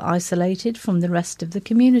feel isolated from the rest of the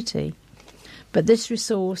community. But this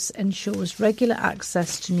resource ensures regular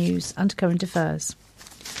access to news and current affairs.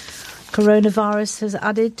 Coronavirus has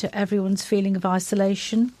added to everyone's feeling of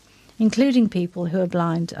isolation, including people who are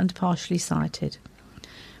blind and partially sighted,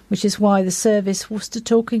 which is why the service Worcester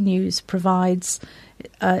Talking News provides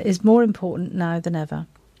is more important now than ever.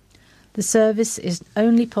 The service is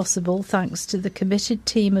only possible thanks to the committed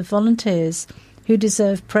team of volunteers who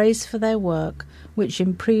deserve praise for their work, which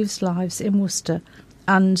improves lives in Worcester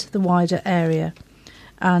and the wider area."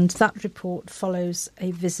 And that report follows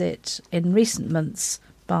a visit in recent months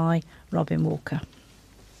by Robin Walker.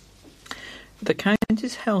 The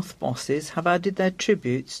county's health bosses have added their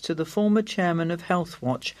tributes to the former chairman of Health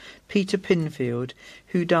Watch, Peter Pinfield,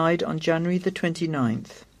 who died on January the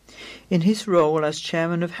 29th. In his role as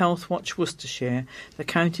chairman of Health Watch Worcestershire, the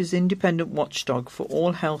county's independent watchdog for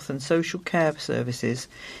all health and social care services,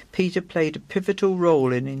 Peter played a pivotal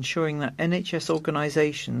role in ensuring that NHS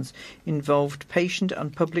organisations involved patient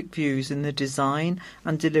and public views in the design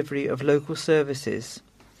and delivery of local services.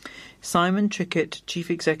 Simon Trickett, Chief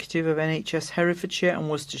Executive of NHS Herefordshire and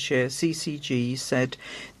Worcestershire, CCG, said,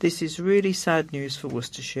 "This is really sad news for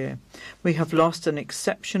Worcestershire. We have lost an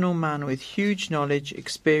exceptional man with huge knowledge,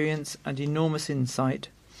 experience and enormous insight.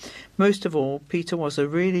 Most of all, Peter was a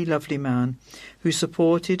really lovely man who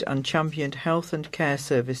supported and championed health and care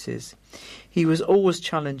services. He was always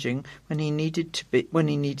challenging when he needed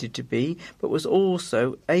to be, but was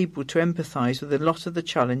also able to empathise with a lot of the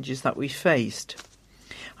challenges that we faced.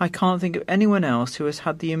 I can't think of anyone else who has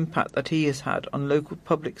had the impact that he has had on local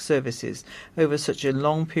public services over such a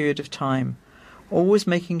long period of time, always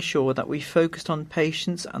making sure that we focused on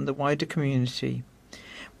patients and the wider community.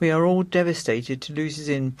 We are all devastated to lose his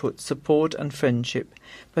input, support and friendship,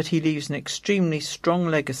 but he leaves an extremely strong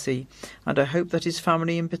legacy, and I hope that his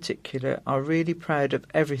family in particular are really proud of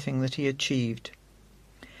everything that he achieved."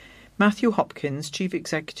 Matthew Hopkins, Chief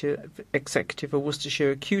Executive of Worcestershire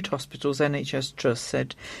Acute Hospitals NHS Trust,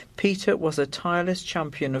 said, "Peter was a tireless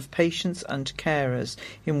champion of patients and carers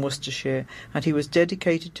in Worcestershire, and he was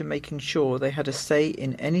dedicated to making sure they had a say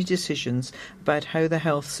in any decisions about how the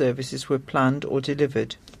health services were planned or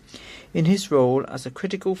delivered. In his role as a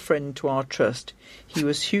critical friend to our trust, he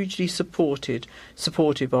was hugely supportive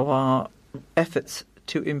of our efforts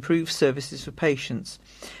to improve services for patients,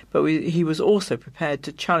 but he was also prepared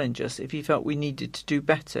to challenge us if he felt we needed to do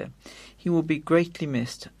better. He will be greatly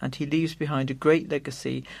missed, and he leaves behind a great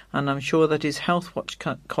legacy, and I'm sure that his Health Watch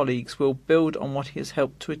colleagues will build on what he has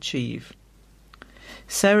helped to achieve."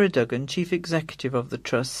 Sarah Duggan, Chief Executive of the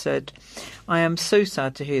Trust, said, "I am so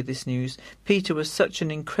sad to hear this news. Peter was such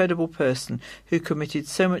an incredible person who committed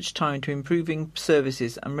so much time to improving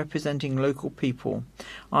services and representing local people.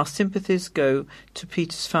 Our sympathies go to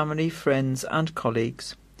Peter's family, friends and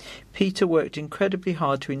colleagues. Peter worked incredibly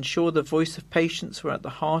hard to ensure the voice of patients were at the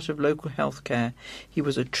heart of local healthcare. He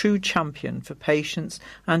was a true champion for patients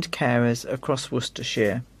and carers across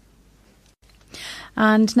Worcestershire."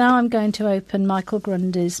 And now I'm going to open Michael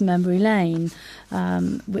Grundy's Memory Lane,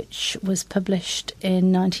 which was published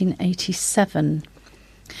in 1987.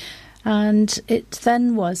 And it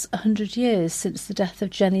then was 100 years since the death of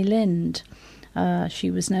Jenny Lind. She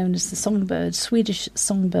was known as the songbird, Swedish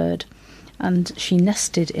songbird, and she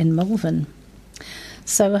nested in Malvern.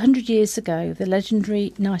 So 100 years ago, the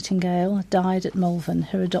legendary Nightingale died at Malvern,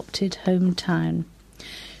 her adopted hometown.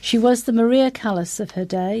 She was the Maria Callas of her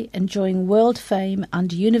day, enjoying world fame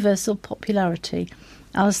and universal popularity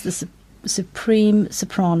as the supreme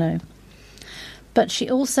soprano. But she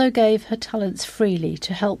also gave her talents freely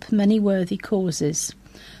to help many worthy causes.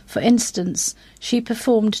 For instance, she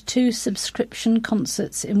performed 2 subscription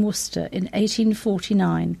concerts in Worcester in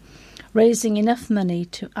 1849, raising enough money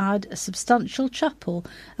to add a substantial chapel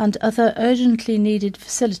and other urgently needed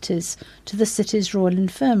facilities to the city's Royal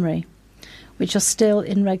Infirmary, which are still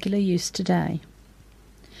in regular use today.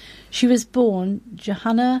 She was born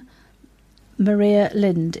Johanna Maria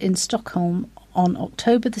Lind in Stockholm on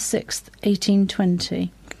October the 6th,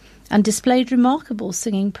 1820, and displayed remarkable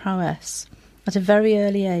singing prowess at a very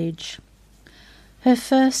early age. Her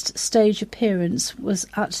first stage appearance was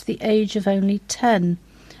at the age of only 10,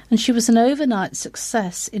 and she was an overnight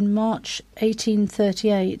success in March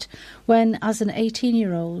 1838 when, as an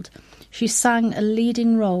 18-year-old, she sang a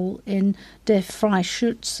leading role in Der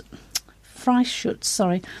Freischütz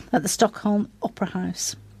at the Stockholm Opera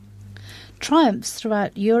House. Triumphs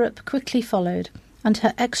throughout Europe quickly followed, and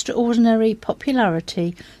her extraordinary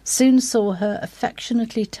popularity soon saw her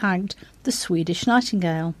affectionately tagged the Swedish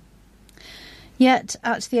Nightingale. Yet,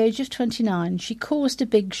 at the age of 29, she caused a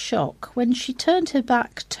big shock when she turned her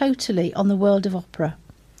back totally on the world of opera.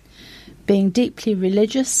 Being deeply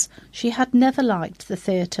religious, she had never liked the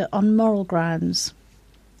theatre on moral grounds.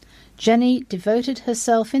 Jenny devoted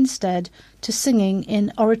herself instead to singing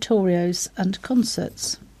in oratorios and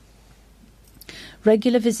concerts.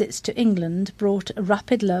 Regular visits to England brought a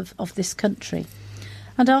rapid love of this country,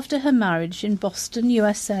 and after her marriage in Boston,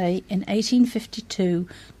 USA, in 1852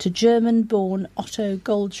 to German-born Otto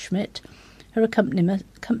Goldschmidt, her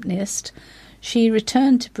accompanist, she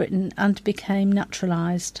returned to Britain and became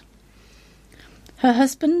naturalised. Her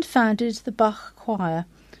husband founded the Bach Choir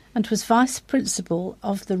and was vice-principal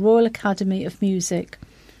of the Royal Academy of Music,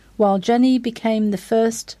 while Jenny became the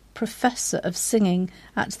first professor of singing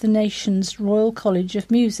at the nation's Royal College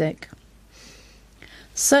of Music.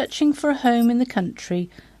 Searching for a home in the country,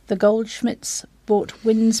 the Goldschmidts bought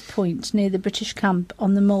Winds Point near the British camp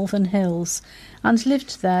on the Malvern Hills and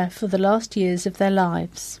lived there for the last years of their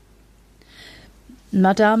lives.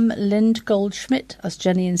 Madame Lind Goldschmidt, as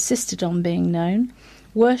Jenny insisted on being known,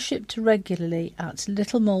 worshipped regularly at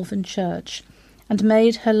Little Malvern Church and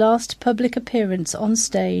made her last public appearance on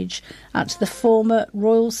stage at the former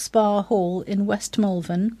Royal Spa Hall in West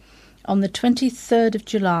Malvern on the 23rd of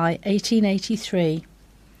July 1883.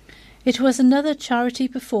 It was another charity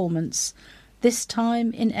performance, this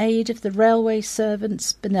time in aid of the Railway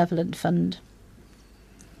Servants' Benevolent Fund.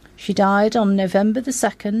 She died on November the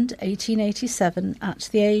 2nd, 1887, at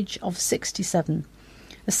the age of 67.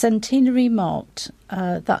 A centenary marked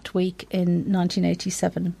that week in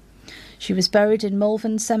 1987. She was buried in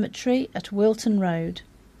Malvern Cemetery at Wilton Road.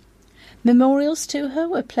 Memorials to her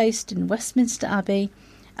were placed in Westminster Abbey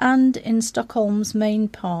and in Stockholm's main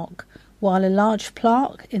park, while a large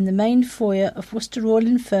plaque in the main foyer of Worcester Royal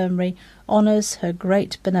Infirmary honours her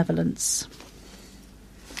great benevolence.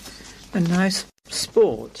 And now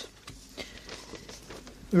sport.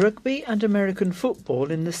 Rugby and American football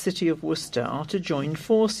in the city of Worcester are to join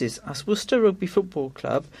forces as Worcester Rugby Football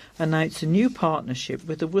Club announced a new partnership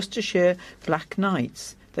with the Worcestershire Black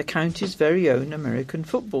Knights, the county's very own American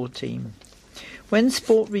football team. When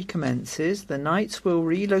sport recommences, the Knights will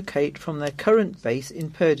relocate from their current base in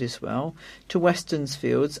Purdiswell to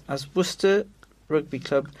Westonsfields as Worcester Rugby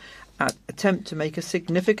Club attempt to make a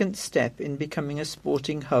significant step in becoming a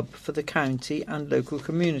sporting hub for the county and local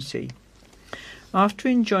community. After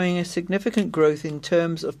enjoying a significant growth in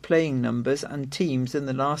terms of playing numbers and teams in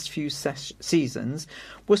the last few seasons,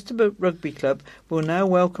 Worcester Rugby Club will now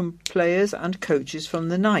welcome players and coaches from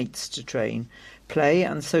the Knights to train, play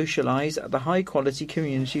and socialise at the high-quality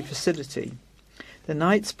community facility. The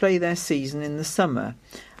Knights play their season in the summer,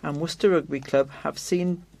 and Worcester Rugby Club have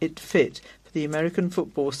seen it fit for the American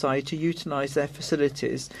football side to utilise their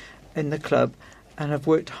facilities in the club and have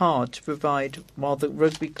worked hard to provide while the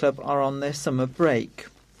rugby club are on their summer break.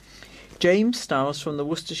 James Stiles from the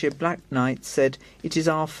Worcestershire Black Knights said, "It is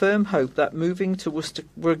our firm hope that moving to Worcester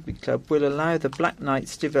Rugby Club will allow the Black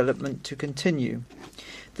Knights' development to continue.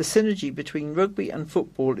 The synergy between rugby and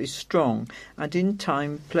football is strong, and in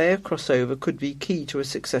time player crossover could be key to a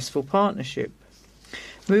successful partnership.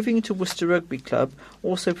 Moving to Worcester Rugby Club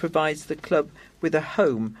also provides the club with a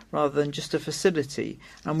home rather than just a facility,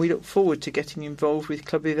 and we look forward to getting involved with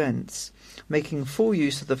club events, making full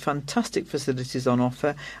use of the fantastic facilities on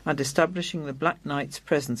offer and establishing the Black Knights'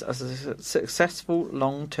 presence as a successful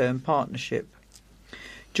long-term partnership."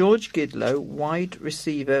 George Gidlow, wide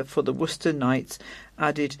receiver for the Worcester Knights,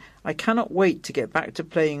 added, "I cannot wait to get back to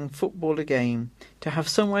playing football again. To have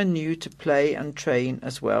somewhere new to play and train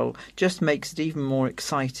as well just makes it even more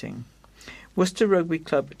exciting. Worcester Rugby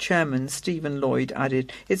Club chairman Stephen Lloyd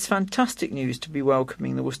added, "It's fantastic news to be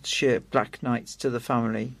welcoming the Worcestershire Black Knights to the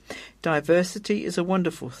family. Diversity is a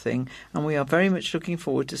wonderful thing, and we are very much looking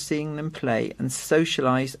forward to seeing them play and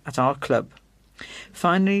socialise at our club.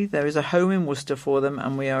 Finally, there is a home in Worcester for them,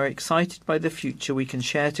 and we are excited by the future we can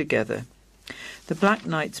share together." The Black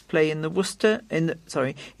Knights play in the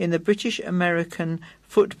British American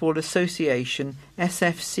Football Association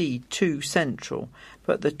SFC 2 Central,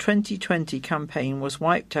 but the 2020 campaign was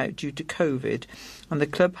wiped out due to COVID, and the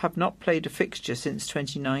club have not played a fixture since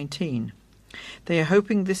 2019. They are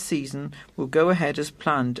hoping this season will go ahead as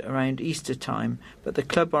planned around Easter time, but the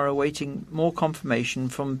club are awaiting more confirmation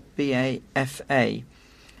from BAFA.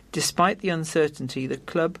 Despite the uncertainty, the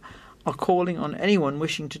club are calling on anyone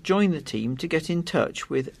wishing to join the team to get in touch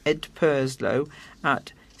with Ed Purslow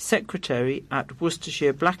at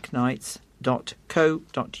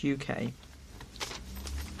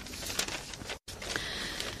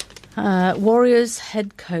secretary@worcestershireblackknights.co.uk. Warriors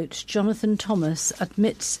head coach Jonathan Thomas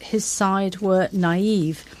admits his side were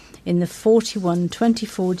naive in the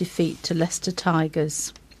 41-24 defeat to Leicester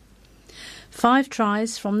Tigers. 5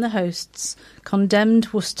 tries from the hosts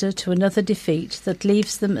condemned Worcester to another defeat that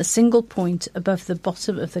leaves them a single point above the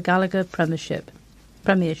bottom of the Gallagher Premiership.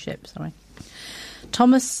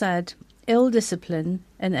 Thomas said ill discipline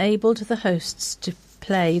enabled the hosts to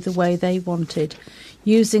play the way they wanted,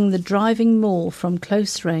 using the driving maul from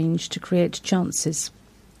close range to create chances.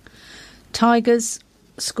 Tigers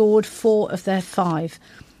scored 4 of their 5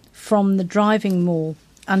 from the driving maul,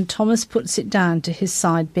 and Thomas puts it down to his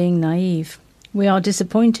side being naive. "We are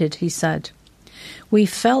disappointed," he said. "We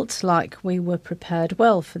felt like we were prepared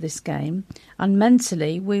well for this game, and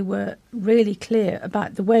mentally we were really clear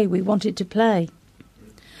about the way we wanted to play.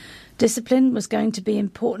 Discipline was going to be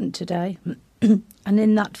important today, and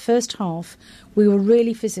in that first half we were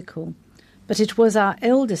really physical, but it was our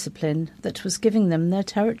ill discipline that was giving them their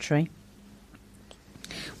territory.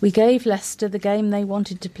 We gave Leicester the game they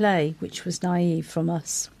wanted to play, which was naive from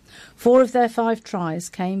us. 4 of their 5 tries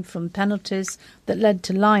came from penalties that led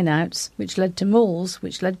to line-outs, which led to mauls,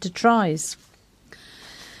 which led to tries.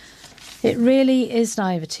 It really is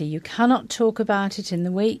naivety. You cannot talk about it in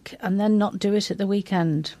the week and then not do it at the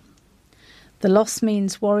weekend. The loss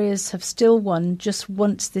means Warriors have still won just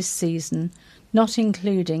once this season, not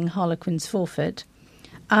including Harlequin's forfeit,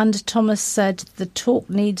 and Thomas said the talk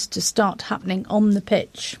needs to start happening on the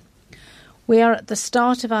pitch. We are at the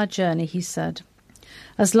start of our journey, he said.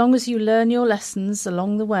 As long as you learn your lessons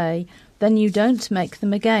along the way, then you don't make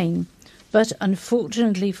them again. But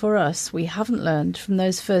unfortunately for us, we haven't learned from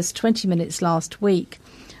those first 20 minutes last week,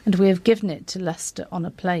 and we have given it to Leicester on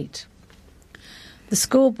a plate. The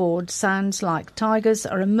scoreboard sounds like Tigers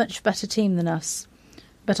are a much better team than us,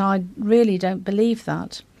 but I really don't believe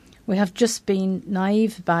that. We have just been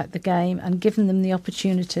naive about the game and given them the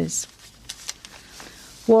opportunities.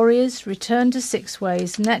 Warriors return to Six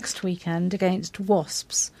Ways next weekend against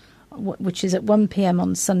Wasps, which is at 1 p.m.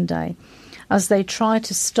 on Sunday, as they try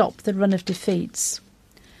to stop the run of defeats.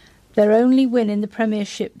 Their only win in the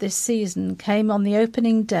Premiership this season came on the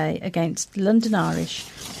opening day against London Irish,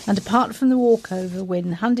 and apart from the walkover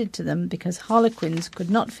win handed to them because Harlequins could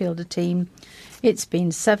not field a team, it's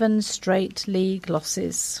been 7 straight league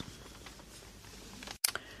losses.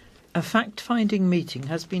 A fact-finding meeting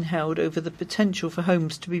has been held over the potential for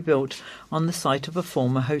homes to be built on the site of a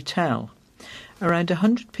former hotel. Around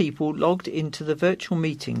 100 people logged into the virtual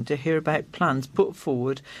meeting to hear about plans put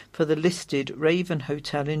forward for the listed Raven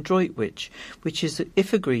Hotel in Droitwich, which is,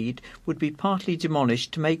 if agreed, would be partly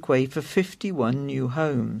demolished to make way for 51 new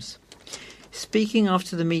homes. Speaking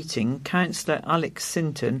after the meeting, Councillor Alex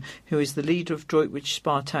Sinton, who is the leader of Droitwich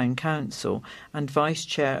Spa Town Council and Vice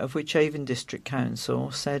Chair of Wychavon District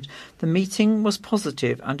Council, said the meeting was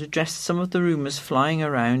positive and addressed some of the rumours flying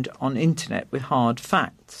around on internet with hard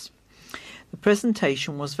facts. The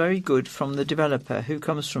presentation was very good from the developer, who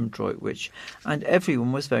comes from Droitwich, and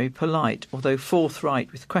everyone was very polite, although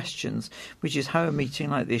forthright with questions, which is how a meeting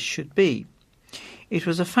like this should be. It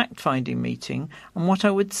was a fact-finding meeting, and what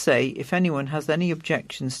I would say, if anyone has any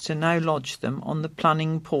objections, to now lodge them on the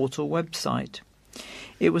planning portal website.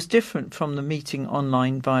 It was different from the meeting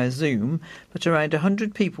online via Zoom, but around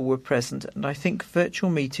 100 people were present, and I think virtual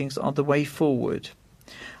meetings are the way forward.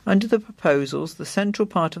 Under the proposals, the central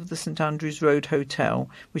part of the St Andrews Road Hotel,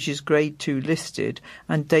 which is Grade 2 listed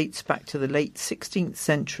and dates back to the late 16th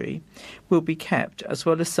century, will be kept, as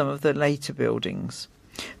well as some of the later buildings.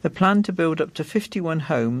 The plan to build up to 51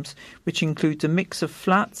 homes, which includes a mix of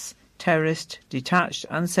flats, terraced, detached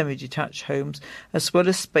and semi-detached homes, as well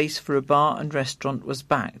as space for a bar and restaurant, was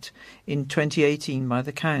backed in 2018 by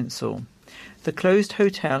the council. The closed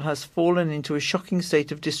hotel has fallen into a shocking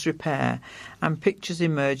state of disrepair, and pictures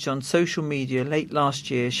emerged on social media late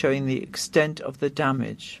last year showing the extent of the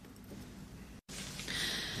damage.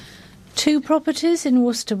 2 properties in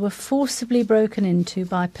Worcester were forcibly broken into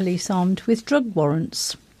by police armed with drug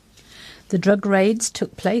warrants. The drug raids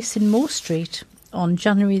took place in Moore Street on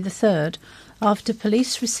January the 3rd after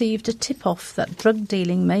police received a tip-off that drug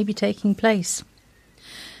dealing may be taking place.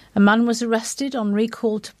 A man was arrested on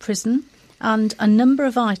recall to prison, and a number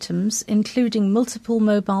of items, including multiple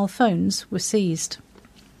mobile phones, were seized.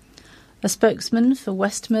 A spokesman for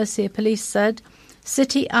West Mercia Police said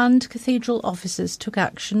City and Cathedral officers took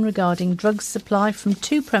action regarding drugs supply from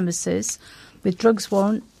 2 premises with drugs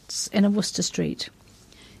warrants in Worcester Street.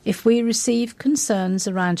 If we receive concerns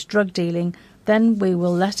around drug dealing, then we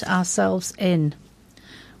will let ourselves in.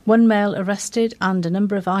 1 male arrested and a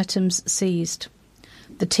number of items seized.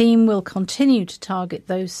 The team will continue to target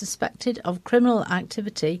those suspected of criminal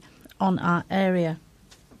activity on our area.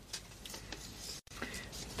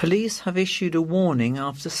 Police have issued a warning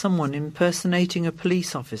after someone impersonating a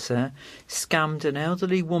police officer scammed an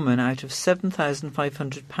elderly woman out of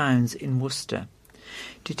 £7,500 in Worcester.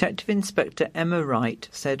 Detective Inspector Emma Wright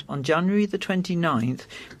said on January the 29th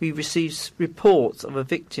we received reports of a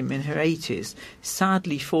victim in her 80s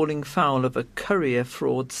sadly falling foul of a courier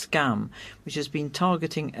fraud scam which has been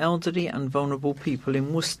targeting elderly and vulnerable people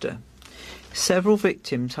in Worcester. Several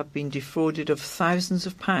victims have been defrauded of thousands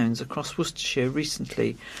of pounds across Worcestershire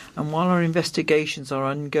recently, and while our investigations are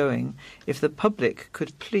ongoing, if the public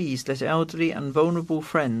could please let elderly and vulnerable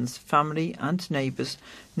friends, family and neighbours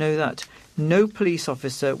know that no police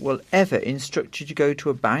officer will ever instruct you to go to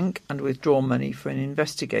a bank and withdraw money for an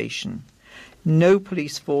investigation. No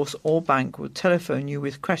police force or bank will telephone you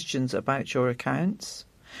with questions about your accounts.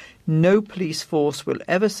 No police force will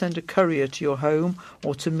ever send a courier to your home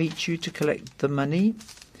or to meet you to collect the money.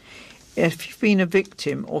 If you've been a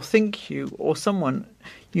victim or think you or someone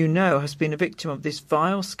you know has been a victim of this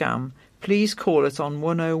vile scam, please call us on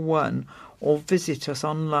 101 or visit us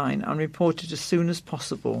online and report it as soon as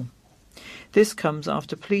possible. This comes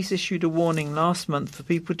after police issued a warning last month for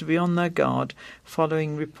people to be on their guard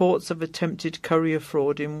following reports of attempted courier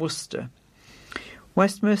fraud in Worcester.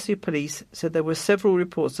 West Mercia Police said there were several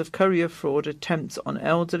reports of courier fraud attempts on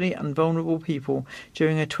elderly and vulnerable people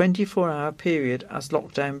during a 24-hour period as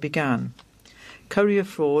lockdown began. Courier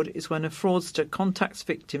fraud is when a fraudster contacts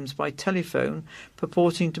victims by telephone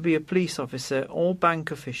purporting to be a police officer or bank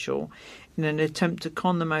official in an attempt to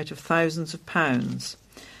con them out of thousands of pounds.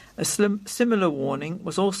 A similar warning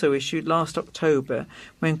was also issued last October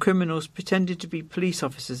when criminals pretended to be police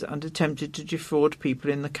officers and attempted to defraud people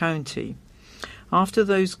in the county. After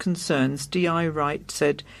those concerns, D.I. Wright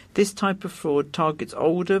said this type of fraud targets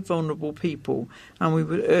older, vulnerable people, and we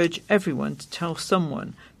would urge everyone to tell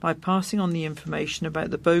someone by passing on the information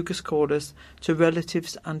about the bogus callers to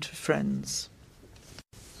relatives and to friends.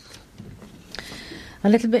 A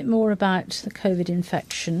little bit more about the COVID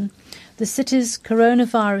infection. The city's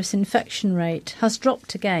coronavirus infection rate has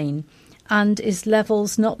dropped again and is at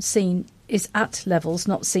levels not seen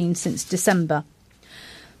since December.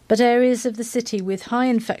 But areas of the city with high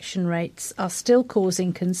infection rates are still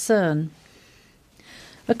causing concern.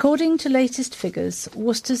 According to latest figures,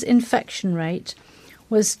 Worcester's infection rate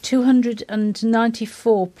was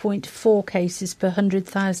 294.4 cases per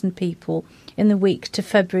 100,000 people in the week to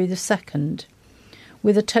February the 2nd,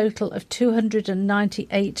 with a total of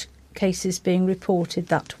 298 cases being reported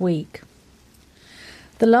that week.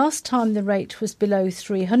 The last time the rate was below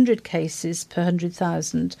 300 cases per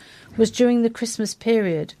 100,000 was during the Christmas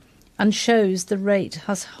period, and shows the rate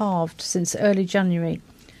has halved since early January,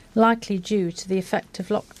 likely due to the effect of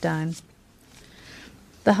lockdown.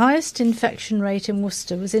 The highest infection rate in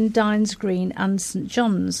Worcester was in Dines Green and St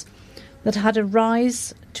John's, that had a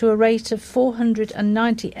rise to a rate of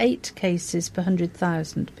 498 cases per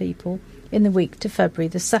 100,000 people in the week to February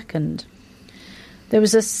the 2nd. There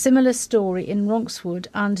was a similar story in Ronkswood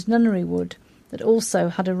and Nunnery Wood that also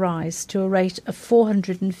had a rise to a rate of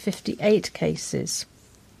 458 cases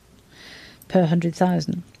per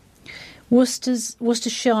 100,000.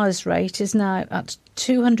 Worcestershire's rate is now at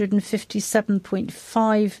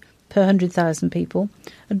 257.5 per 100,000 people,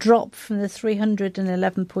 a drop from the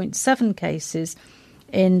 311.7 cases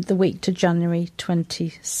in the week to January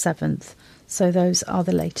 27th. So those are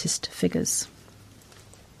the latest figures.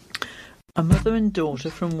 A mother and daughter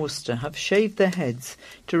from Worcester have shaved their heads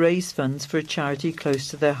to raise funds for a charity close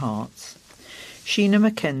to their hearts. Sheena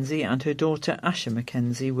Mackenzie and her daughter Asha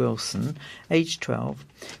Mackenzie Wilson, aged 12,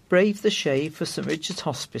 braved the shave for St Richard's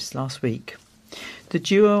Hospice last week. The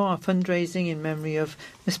duo are fundraising in memory of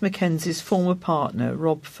Miss Mackenzie's former partner,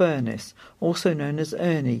 Rob Furness, also known as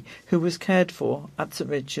Ernie, who was cared for at St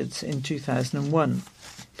Richard's in 2001.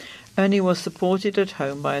 Ernie was supported at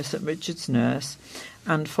home by a St Richard's nurse,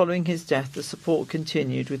 and following his death the support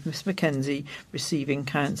continued, with Miss Mackenzie receiving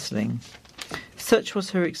counselling. Such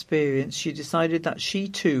was her experience, she decided that she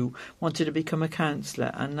too wanted to become a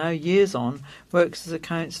counsellor, and now, years on, works as a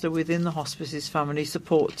counsellor within the hospice's family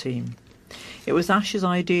support team. It was Ash's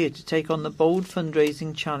idea to take on the bold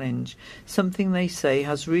fundraising challenge, something they say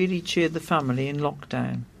has really cheered the family in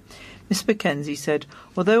lockdown. Miss Mackenzie said,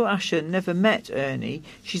 although Asha never met Ernie,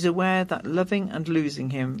 she's aware that loving and losing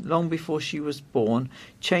him long before she was born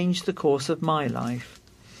changed the course of my life.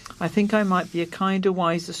 I think I might be a kinder,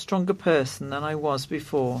 wiser, stronger person than I was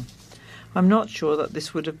before. I'm not sure that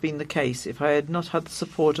this would have been the case if I had not had the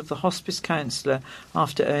support of the hospice counsellor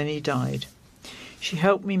after Ernie died. She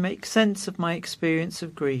helped me make sense of my experience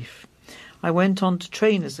of grief. I went on to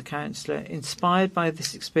train as a counsellor, inspired by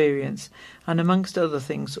this experience, and amongst other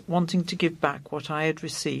things, wanting to give back what I had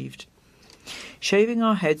received. Shaving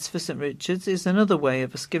our heads for St Richard's is another way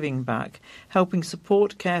of us giving back, helping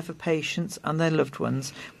support care for patients and their loved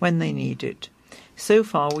ones when they need it. So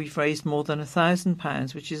far we've raised more than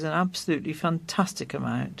 £1,000, which is an absolutely fantastic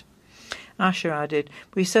amount. Asha added,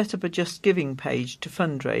 we set up a Just Giving page to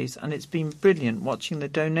fundraise, and it's been brilliant watching the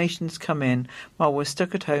donations come in while we're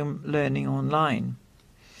stuck at home learning online.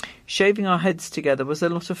 Shaving our heads together was a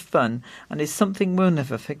lot of fun and is something we'll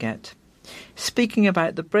never forget. Speaking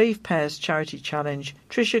about the Brave Pairs Charity Challenge,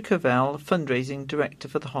 Tricia Cavell, fundraising director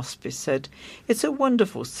for the hospice, said, it's a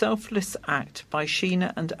wonderful, selfless act by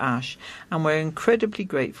Sheena and Ash, and we're incredibly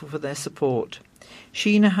grateful for their support.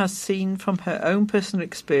 Sheena has seen from her own personal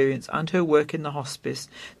experience and her work in the hospice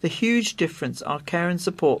the huge difference our care and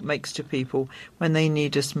support makes to people when they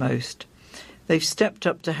need us most. They've stepped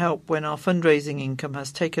up to help when our fundraising income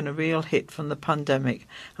has taken a real hit from the pandemic,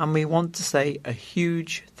 and we want to say a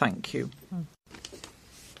huge thank you.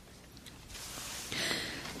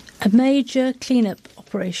 A major clean-up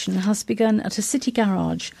operation has begun at a city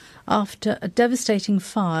garage after a devastating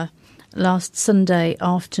fire last Sunday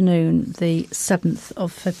afternoon, the 7th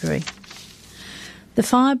of February. The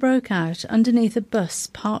fire broke out underneath a bus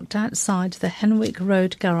parked outside the Henwick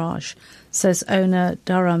Road garage, says owner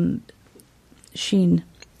Durham Sheen.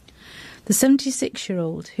 The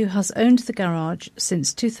 76-year-old, who has owned the garage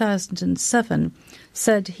since 2007,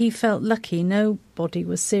 said he felt lucky nobody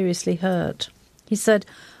was seriously hurt. He said,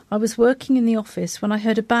 I was working in the office when I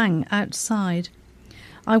heard a bang outside.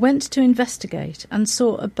 I went to investigate and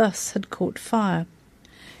saw a bus had caught fire.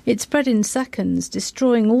 It spread in seconds,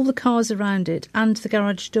 destroying all the cars around it and the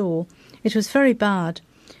garage door. It was very bad.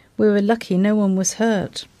 We were lucky no one was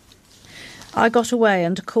hurt. I got away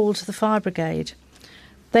and called the fire brigade.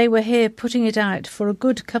 They were here putting it out for a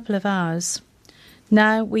good couple of hours.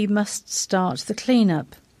 Now we must start the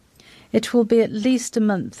clean-up. It will be at least a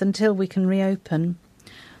month until we can reopen.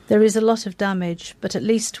 There is a lot of damage, but at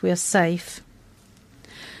least we are safe.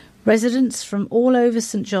 Residents from all over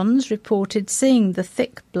St John's reported seeing the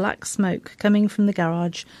thick black smoke coming from the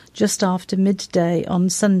garage just after midday on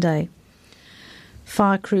Sunday.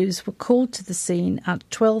 Fire crews were called to the scene at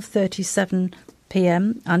 12:37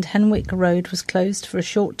 p.m. and Henwick Road was closed for a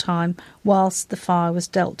short time whilst the fire was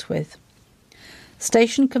dealt with.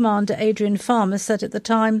 Station Commander Adrian Farmer said at the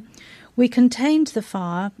time, we contained the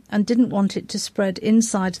fire and didn't want it to spread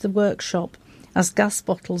inside the workshop, as gas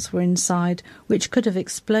bottles were inside, which could have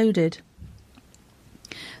exploded.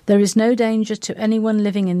 There is no danger to anyone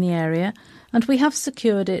living in the area, and we have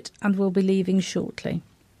secured it and will be leaving shortly.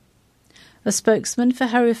 A spokesman for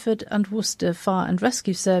Hereford and Worcester Fire and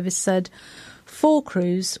Rescue Service said 4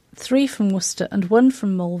 crews, 3 from Worcester and 1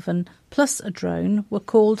 from Malvern, plus a drone, were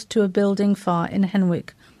called to a building fire in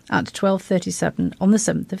Henwick at 12:37 on the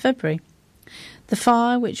 7th of February. The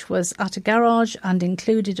fire, which was at a garage and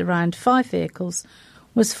included around 5 vehicles,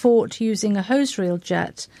 was fought using a hose reel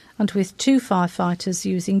jet and with 2 firefighters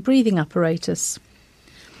using breathing apparatus.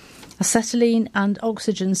 Acetylene and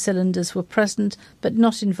oxygen cylinders were present but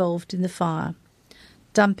not involved in the fire.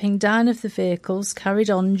 Damping down of the vehicles carried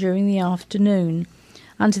on during the afternoon,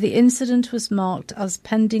 and the incident was marked as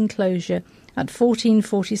pending closure at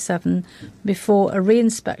 14:47 before a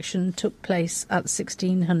re-inspection took place at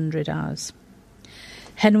 1600 hours.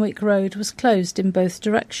 Henwick Road was closed in both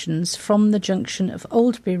directions from the junction of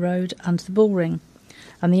Oldbury Road and the Bullring,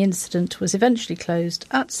 and the incident was eventually closed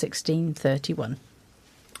at 16:31.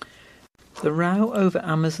 The row over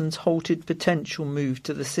Amazon's halted potential move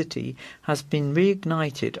to the city has been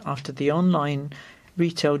reignited after the online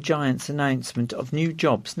retail giant's announcement of new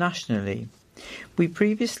jobs nationally. We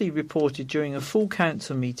previously reported during a full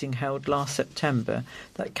council meeting held last September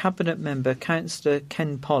that Cabinet member Councillor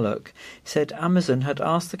Ken Pollock said Amazon had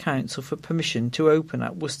asked the council for permission to open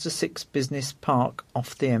at Worcester 6 Business Park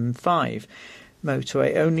off the M5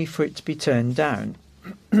 motorway, only for it to be turned down.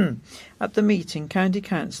 At the meeting, County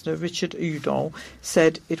Councillor Richard Udall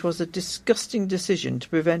said it was a disgusting decision to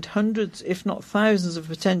prevent hundreds, if not thousands, of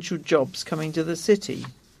potential jobs coming to the city.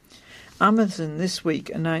 Amazon this week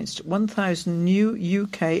announced 1,000 new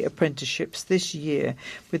UK apprenticeships this year,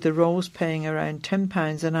 with the roles paying around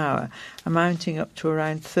 £10 an hour, amounting up to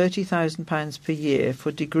around £30,000 per year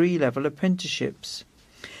for degree-level apprenticeships.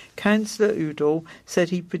 Councillor Udall said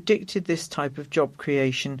he predicted this type of job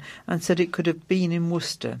creation and said it could have been in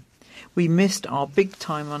Worcester. We missed our big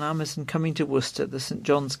time on Amazon coming to Worcester, the St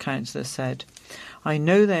John's councillor said. I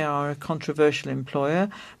know they are a controversial employer,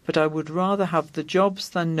 but I would rather have the jobs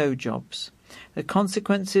than no jobs. The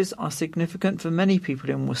consequences are significant for many people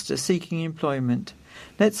in Worcester seeking employment.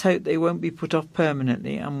 Let's hope they won't be put off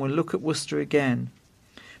permanently and will look at Worcester again.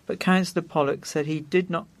 But Councillor Pollock said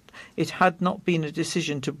it had not been a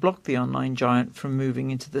decision to block the online giant from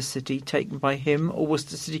moving into the city taken by him or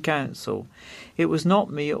Worcester City Council. It was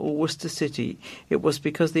not me or Worcester City. It was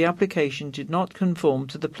because the application did not conform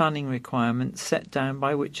to the planning requirements set down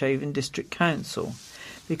by Wychavon District Council.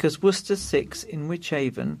 Because Worcester 6 is in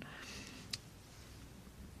Wychavon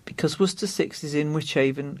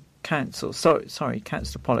Council. Sorry,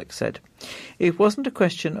 Councillor Pollock said. It wasn't a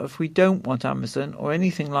question of we don't want Amazon or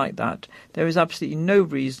anything like that. There is absolutely no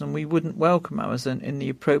reason we wouldn't welcome Amazon in the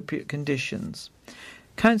appropriate conditions.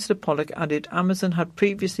 Councillor Pollock added Amazon had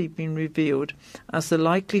previously been revealed as the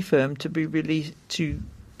likely firm to be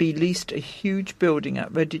leased a huge building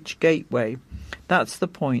at Redditch Gateway. That's the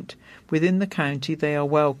point. Within the county they are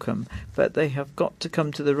welcome, but they have got to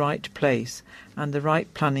come to the right place and the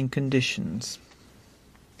right planning conditions.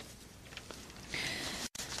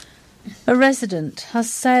 A resident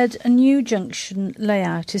has said a new junction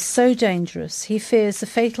layout is so dangerous he fears a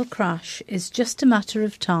fatal crash is just a matter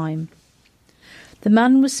of time. The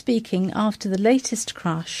man was speaking after the latest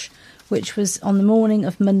crash, which was on the morning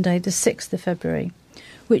of Monday the 6th of February,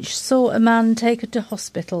 which saw a man taken to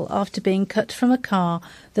hospital after being cut from a car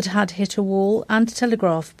that had hit a wall and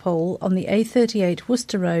telegraph pole on the A38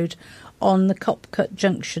 Worcester Road on the Copcut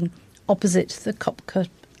junction opposite the Copcut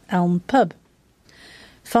Elm pub.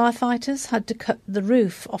 Firefighters had to cut the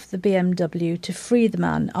roof off the BMW to free the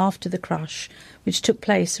man after the crash, which took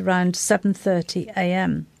place around 7:30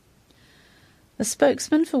 a.m. A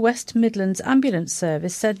spokesman for West Midlands Ambulance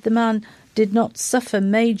Service said the man did not suffer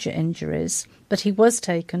major injuries, but he was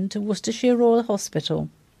taken to Worcestershire Royal Hospital.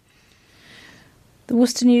 The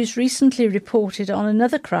Worcester News recently reported on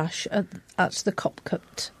another crash at the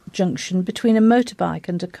Copcut junction between a motorbike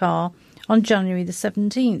and a car on January the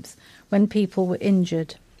 17th, when people were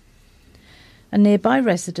injured. A nearby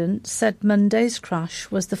resident said Monday's crash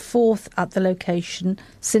was the fourth at the location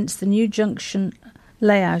since the new junction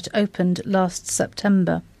layout opened last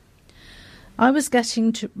September. I was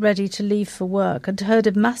getting ready to leave for work and heard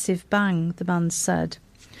a massive bang, the man said.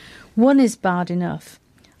 One is bad enough.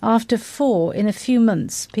 After 4 in a few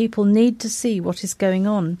months, people need to see what is going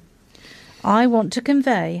on. I want to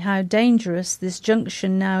convey how dangerous this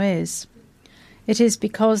junction now is. It is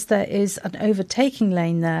because there is an overtaking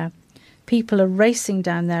lane there. People are racing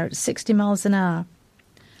down there at 60 miles an hour.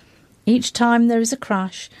 Each time there is a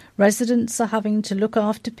crash, residents are having to look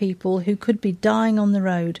after people who could be dying on the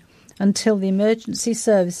road until the emergency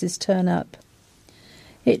services turn up.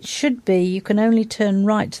 It should be you can only turn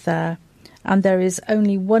right there, and there is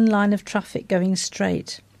only one line of traffic going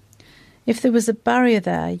straight. If there was a barrier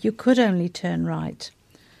there, you could only turn right.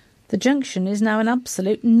 The junction is now an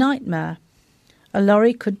absolute nightmare. A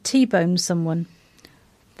lorry could T-bone someone.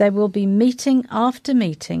 There will be meeting after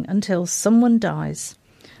meeting until someone dies.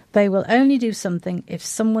 They will only do something if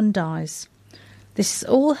someone dies. This is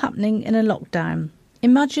all happening in a lockdown.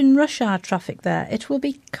 Imagine rush hour traffic there. It will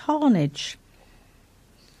be carnage.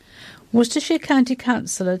 Worcestershire County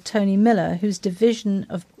Councillor Tony Miller, whose division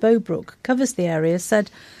of Bowbrook covers the area,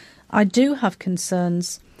 said, I do have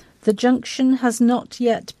concerns. The junction has not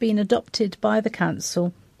yet been adopted by the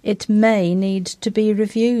council. It may need to be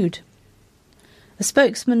reviewed. A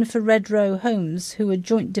spokesman for Red Row Homes, who are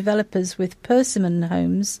joint developers with Persimmon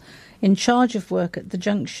Homes in charge of work at the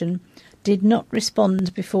junction, did not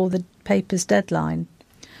respond before the paper's deadline.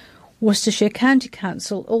 Worcestershire County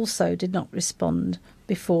Council also did not respond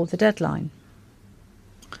before the deadline.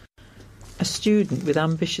 A student with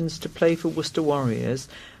ambitions to play for Worcester Warriors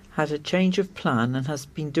had a change of plan and has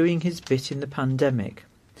been doing his bit in the pandemic.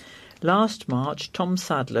 Last March, Tom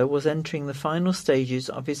Sadler was entering the final stages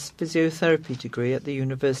of his physiotherapy degree at the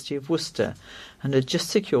University of Worcester and had just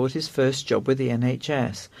secured his first job with the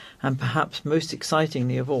NHS. And perhaps most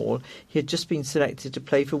excitingly of all, he had just been selected to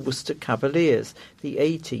play for Worcester Cavaliers, the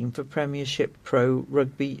A-team for Premiership Pro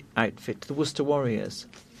rugby outfit, the Worcester Warriors.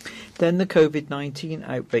 Then the COVID-19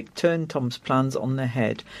 outbreak turned Tom's plans on their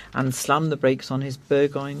head and slammed the brakes on his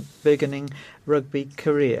burgeoning rugby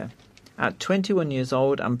career. At 21 years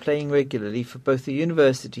old and playing regularly for both the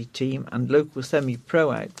university team and local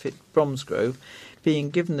semi-pro outfit Bromsgrove,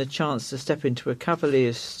 being given the chance to step into a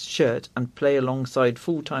Cavaliers shirt and play alongside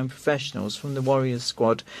full-time professionals from the Warriors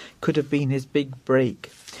squad could have been his big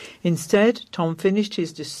break. Instead, Tom finished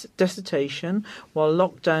his dissertation while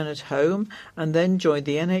locked down at home and then joined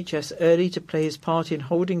the NHS early to play his part in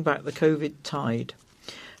holding back the COVID tide.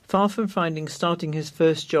 Far from finding starting his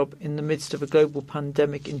first job in the midst of a global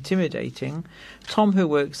pandemic intimidating, Tom, who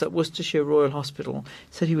works at Worcestershire Royal Hospital,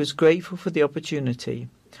 said he was grateful for the opportunity.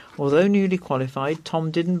 Although newly qualified,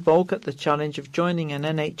 Tom didn't balk at the challenge of joining an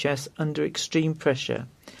NHS under extreme pressure.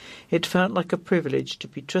 It felt like a privilege to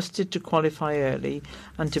be trusted to qualify early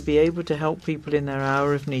and to be able to help people in their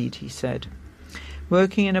hour of need, he said.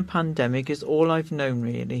 Working in a pandemic is all I've known,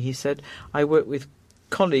 really, he said. I work with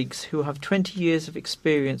colleagues who have 20 years of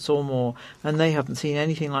experience or more, and they haven't seen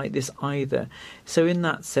anything like this either. So in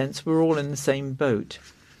that sense, we're all in the same boat.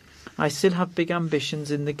 I still have big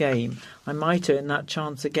ambitions in the game. I might earn that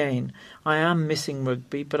chance again. I am missing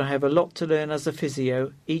rugby, but I have a lot to learn as a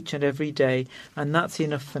physio each and every day, and that's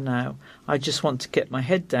enough for now. I just want to get my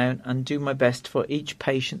head down and do my best for each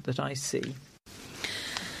patient that I see.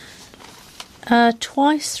 A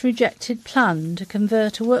twice rejected plan to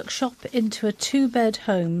convert a workshop into a 2-bed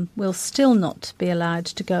home will still not be allowed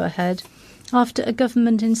to go ahead after a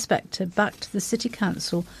government inspector backed the City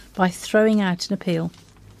Council by throwing out an appeal.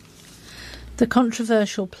 The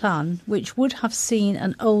controversial plan, which would have seen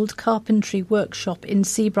an old carpentry workshop in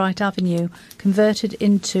Seabright Avenue converted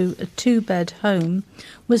into a 2-bed home,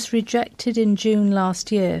 was rejected in June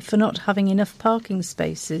last year for not having enough parking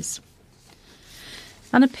spaces.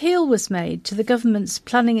 An appeal was made to the government's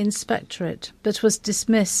planning inspectorate, but was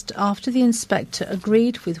dismissed after the inspector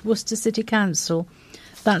agreed with Worcester City Council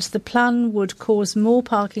that the plan would cause more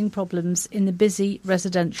parking problems in the busy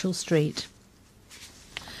residential street.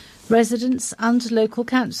 Residents and local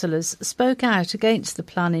councillors spoke out against the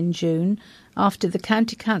plan in June after the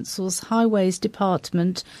County Council's Highways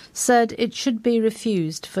Department said it should be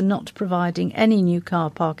refused for not providing any new car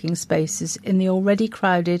parking spaces in the already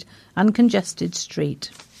crowded and congested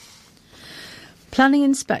street. Planning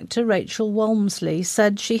Inspector Rachel Walmsley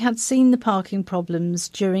said she had seen the parking problems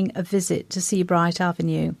during a visit to Seabright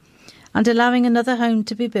Avenue, and allowing another home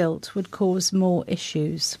to be built would cause more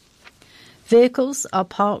issues. Vehicles are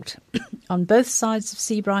parked on both sides of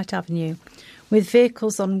Seabright Avenue, with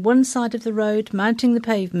vehicles on one side of the road mounting the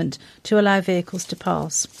pavement to allow vehicles to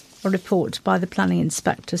pass, a report by the planning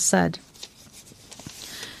inspector said.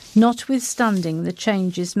 Notwithstanding the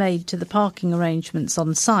changes made to the parking arrangements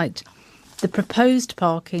on site, the proposed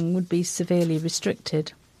parking would be severely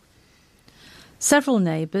restricted. Several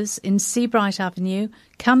neighbours in Seabright Avenue,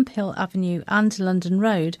 Camp Hill Avenue and London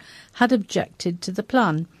Road had objected to the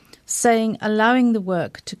plan, saying allowing the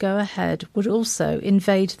work to go ahead would also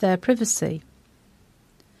invade their privacy.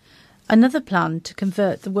 Another plan to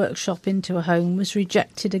convert the workshop into a home was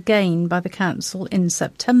rejected again by the council in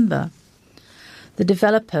September. The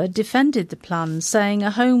developer defended the plan, saying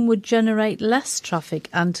a home would generate less traffic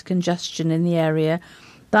and congestion in the area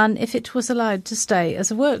than if it was allowed to stay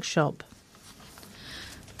as a workshop.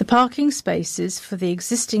 The parking spaces for the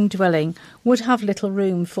existing dwelling would have little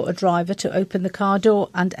room for a driver to open the car door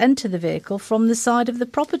and enter the vehicle from the side of the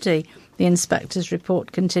property, the inspector's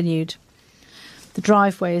report continued. The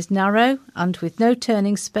driveway is narrow and with no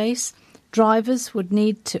turning space, drivers would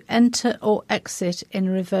need to enter or exit in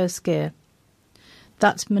reverse gear.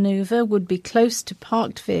 That manoeuvre would be close to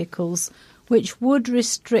parked vehicles, which would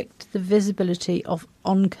restrict the visibility of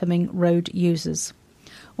oncoming road users.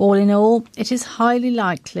 All in all, it is highly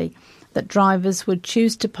likely that drivers would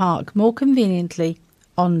choose to park more conveniently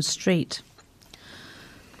on street.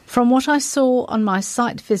 From what I saw on my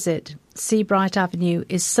site visit, Seabright Avenue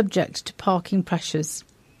is subject to parking pressures.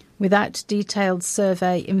 Without detailed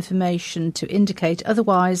survey information to indicate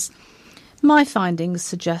otherwise, my findings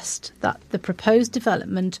suggest that the proposed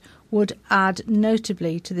development would add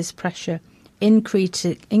notably to this pressure,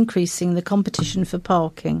 increasing the competition for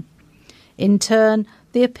parking. In turn,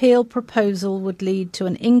 the appeal proposal would lead to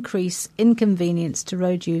an increase in inconvenience to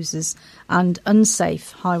road users and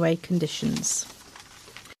unsafe highway conditions.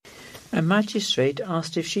 A magistrate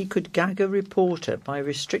asked if she could gag a reporter by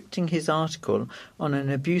restricting his article on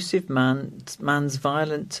an abusive man's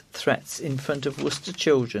violent threats in front of Worcester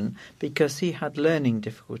children because he had learning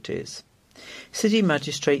difficulties. City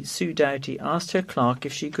Magistrate Sue Doughty asked her clerk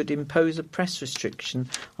if she could impose a press restriction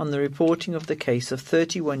on the reporting of the case of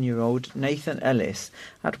 31-year-old Nathan Ellis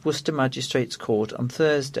at Worcester Magistrates Court on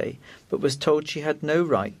Thursday, but was told she had no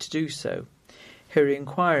right to do so. Her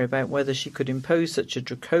inquiry about whether she could impose such a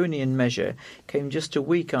draconian measure came just a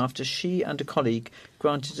week after she and a colleague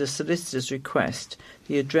granted a solicitor's request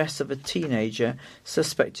the address of a teenager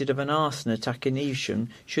suspected of an arson attack in Evesham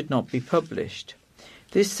should not be published.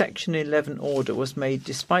 This Section 11 order was made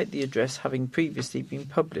despite the address having previously been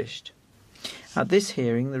published. At this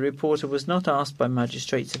hearing, the reporter was not asked by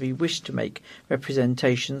magistrates if he wished to make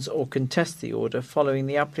representations or contest the order following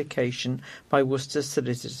the application by Worcester's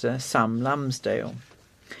solicitor Sam Lamsdale.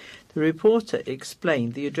 The reporter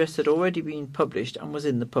explained the address had already been published and was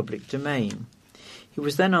in the public domain. He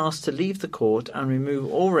was then asked to leave the court and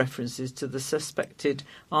remove all references to the suspected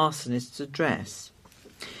arsonist's address.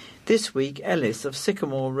 This week, Ellis of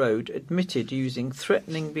Sycamore Road admitted using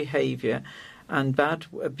threatening behaviour and bad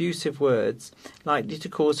abusive words likely to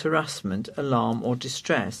cause harassment, alarm or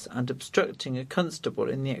distress, and obstructing a constable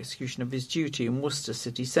in the execution of his duty in Worcester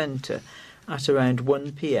city centre at around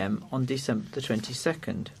 1 p.m. on December the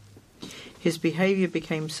 22nd. His behaviour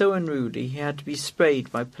became so unruly he had to be sprayed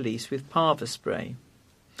by police with Parva spray.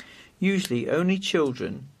 Usually only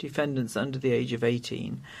children, defendants under the age of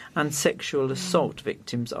 18, and sexual assault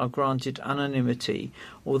victims are granted anonymity,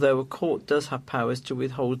 although a court does have powers to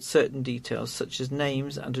withhold certain details such as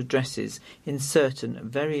names and addresses in certain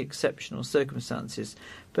very exceptional circumstances,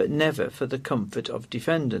 but never for the comfort of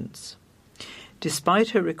defendants. Despite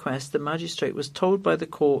her request, the magistrate was told by the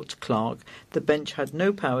court clerk the bench had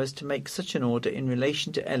no powers to make such an order in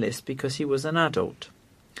relation to Ellis because he was an adult.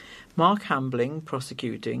 Mark Hambling,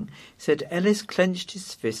 prosecuting, said Ellis clenched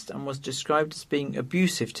his fist and was described as being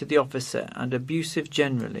abusive to the officer and abusive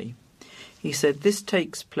generally. He said this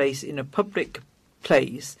takes place in a public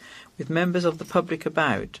place with members of the public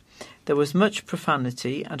about. There was much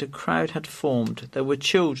profanity and a crowd had formed. There were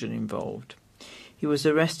children involved. He was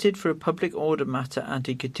arrested for a public order matter and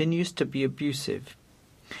he continues to be abusive.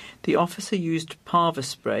 The officer used Parva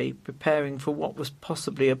spray, preparing for what was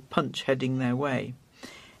possibly a punch heading their way.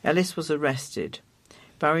 Ellis was arrested.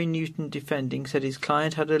 Barry Newton, defending, said his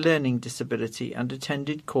client had a learning disability and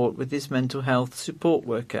attended court with his mental health support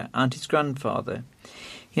worker and his grandfather.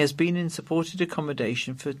 He has been in supported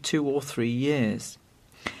accommodation for 2 or 3 years.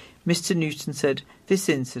 Mr. Newton said this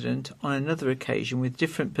incident, on another occasion with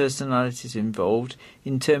different personalities involved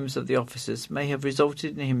in terms of the officers, may have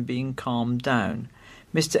resulted in him being calmed down.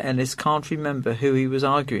 Mr. Ellis can't remember who he was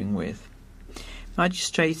arguing with.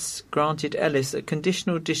 Magistrates granted Ellis a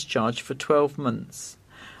conditional discharge for 12 months.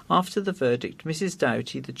 After the verdict, Mrs.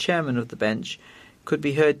 Doughty, the chairman of the bench, could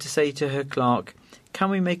be heard to say to her clerk, "Can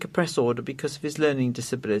we make a press order because of his learning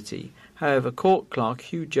disability?" However, court clerk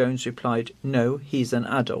Hugh Jones replied, "No, he's an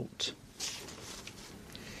adult."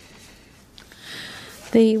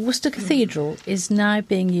 The Worcester Cathedral is now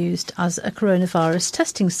being used as a coronavirus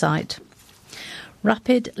testing site.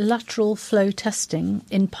 Rapid lateral flow testing,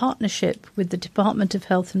 in partnership with the Department of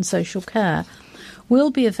Health and Social Care,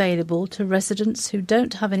 will be available to residents who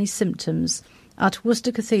don't have any symptoms at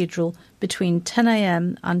Worcester Cathedral between 10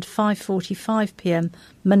 a.m. and 5:45 p.m.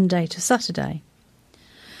 Monday to Saturday.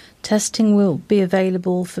 Testing will be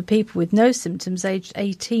available for people with no symptoms aged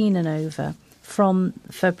 18 and over from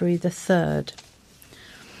February the 3rd.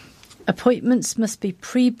 Appointments must be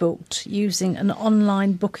pre-booked using an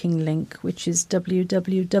online booking link, which is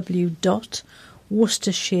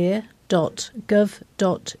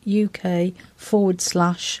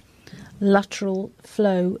www.worcestershire.gov.uk/lateral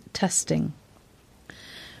flow testing.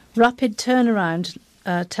 Rapid turnaround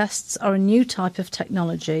tests are a new type of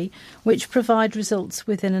technology which provide results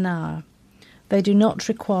within an hour. They do not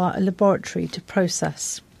require a laboratory to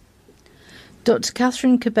process. Dr.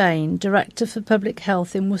 Catherine Cobain, Director for Public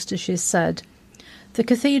Health in Worcestershire, said, "The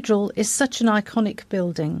cathedral is such an iconic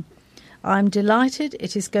building. I am delighted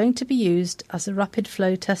it is going to be used as a rapid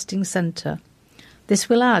flow testing centre. This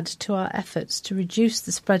will add to our efforts to reduce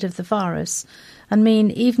the spread of the virus and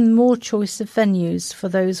mean even more choice of venues for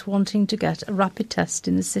those wanting to get a rapid test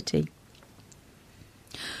in the city."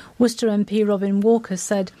 Worcester MP Robin Walker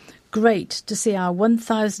said, "Great to see our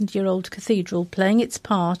 1,000-year-old cathedral playing its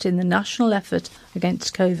part in the national effort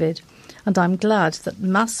against COVID, and I'm glad that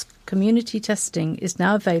mass community testing is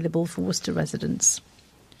now available for Worcester residents."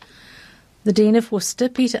 The Dean of Worcester,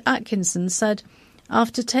 Peter Atkinson, said,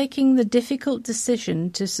 After taking the difficult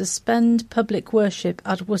decision to suspend public worship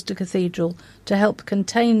at Worcester Cathedral to help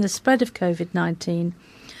contain the spread of COVID-19,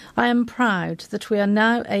 I am proud that we are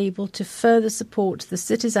now able to further support the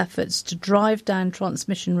city's efforts to drive down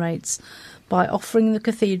transmission rates by offering the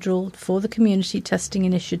cathedral for the community testing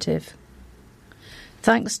initiative.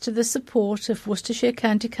 Thanks to the support of Worcestershire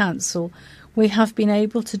County Council, we have been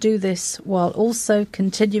able to do this while also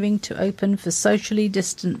continuing to open for socially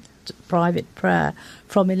distant private prayer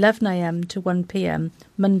from 11 a.m. to 1 p.m.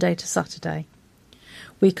 Monday to Saturday.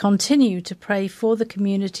 We continue to pray for the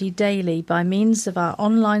community daily by means of our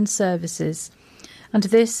online services, and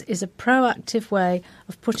this is a proactive way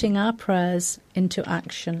of putting our prayers into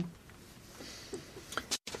action.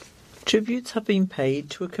 Tributes have been paid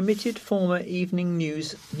to a committed former Evening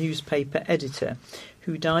News newspaper editor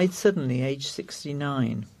who died suddenly aged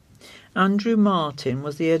 69. Andrew Martin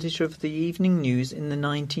was the editor of the Evening News in the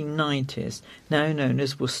 1990s, now known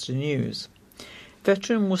as Worcester News.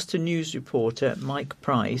 Veteran Worcester News reporter Mike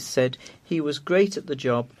Price said he was great at the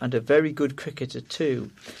job and a very good cricketer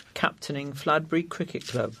too, captaining Fladbury Cricket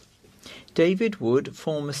Club. David Wood,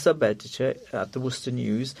 former sub-editor at the Worcester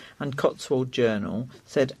News and Cotswold Journal,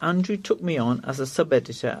 said Andrew took me on as a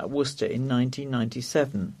sub-editor at Worcester in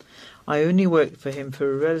 1997. I only worked for him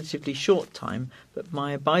for a relatively short time, but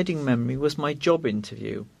my abiding memory was my job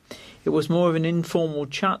interview. It was more of an informal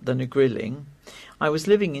chat than a grilling. I was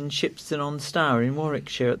living in Shipston-on-Stour in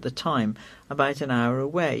Warwickshire at the time, about an hour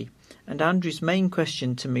away, and Andrew's main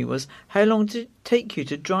question to me was, "How long did it take you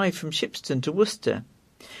to drive from Shipston to Worcester?"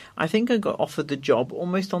 I think I got offered the job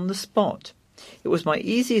almost on the spot. It was my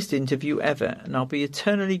easiest interview ever, and I'll be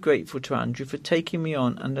eternally grateful to Andrew for taking me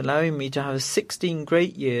on and allowing me to have 16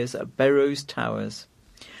 great years at Belrose Towers.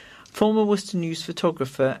 Former Worcester News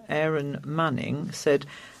photographer Aaron Manning said,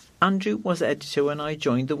 Andrew was editor when I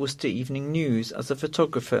joined the Worcester Evening News as a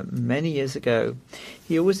photographer many years ago.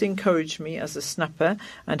 He always encouraged me as a snapper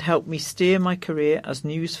and helped me steer my career as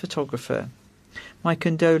news photographer. My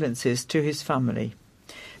condolences to his family.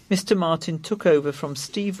 Mr. Martin took over from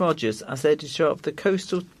Steve Rogers as editor of the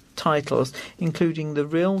coastal titles including the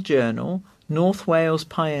Real Journal, North Wales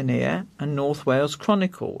Pioneer and North Wales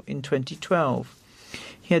Chronicle in 2012.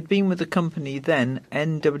 He had been with the company then,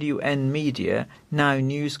 NWN Media, now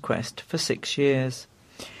NewsQuest, for 6 years.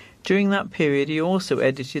 During that period he also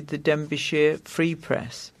edited the Denbighshire Free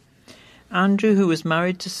Press. Andrew, who was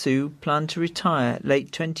married to Sue, planned to retire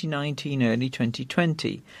late 2019, early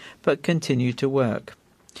 2020, but continued to work.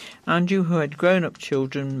 Andrew, who had grown-up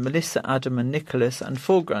children, Melissa, Adam and Nicholas, and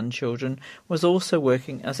 4 grandchildren, was also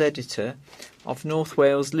working as editor of North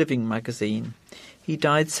Wales Living magazine. He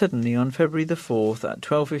died suddenly on February the 4th at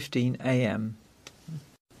 12:15 a.m.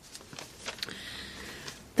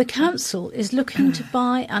 The council is looking to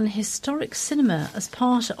buy an historic cinema as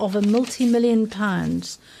part of a multi-million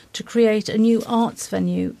pounds to create a new arts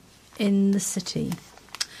venue in the city.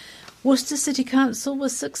 Worcester City Council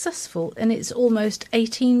was successful in its almost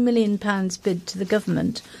 £18 million bid to the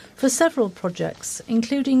government for several projects,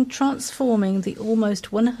 including transforming the almost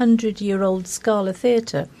 100-year-old Scala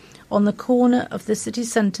Theatre on the corner of the city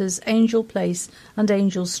centre's Angel Place and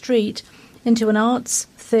Angel Street into an arts,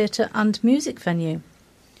 theatre and music venue.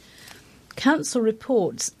 Council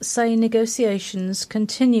reports say negotiations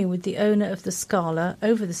continue with the owner of the Scala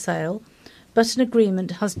over the sale, but an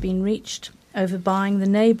agreement has been reached over buying the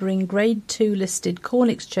neighbouring Grade 2 listed Corn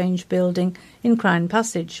Exchange building in Crown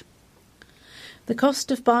Passage. The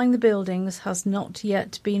cost of buying the buildings has not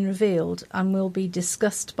yet been revealed and will be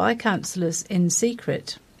discussed by councillors in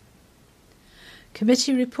secret.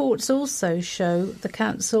 Committee reports also show the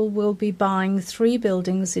council will be buying 3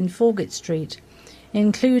 buildings in Foregate Street,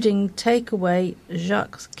 including takeaway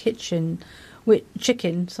Jacques Chicken,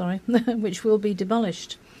 which will be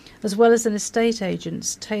demolished, as well as an estate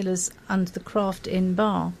agent's, Taylor's and the Craft Inn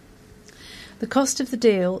bar. The cost of the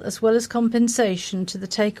deal, as well as compensation to the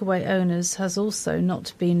takeaway owners, has also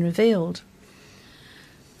not been revealed.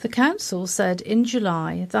 The council said in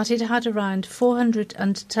July that it had around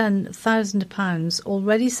 £410,000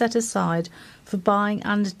 already set aside for buying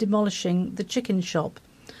and demolishing the chicken shop,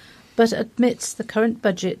 but admits the current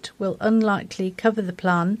budget will unlikely cover the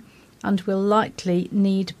plan and will likely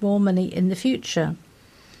need more money in the future.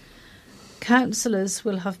 Councillors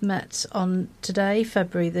will have met on today,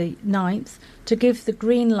 February the 9th, to give the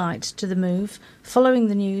green light to the move following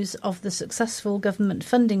the news of the successful government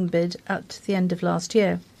funding bid at the end of last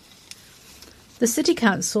year. The City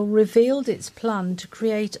Council revealed its plan to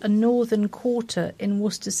create a northern quarter in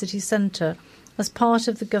Worcester City Centre as part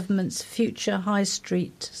of the government's Future High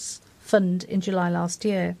Streets Fund in July last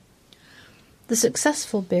year. The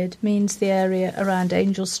successful bid means the area around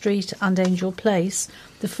Angel Street and Angel Place,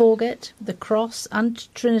 the Foregate, the Cross and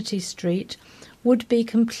Trinity Street would be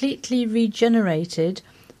completely regenerated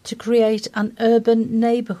to create an urban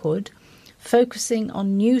neighbourhood focusing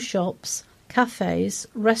on new shops, cafes,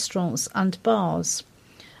 restaurants and bars,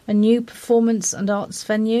 a new performance and arts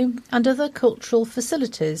venue and other cultural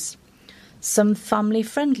facilities, some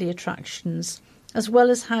family-friendly attractions, as well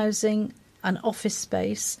as housing and office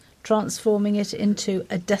space, transforming it into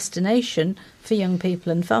a destination for young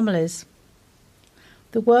people and families.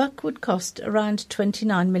 The work would cost around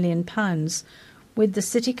 £29 million, with the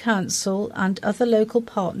City Council and other local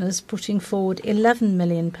partners putting forward £11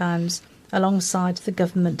 million alongside the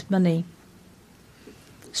government money.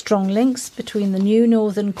 Strong links between the new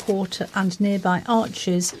Northern Quarter and nearby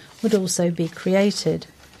arches would also be created.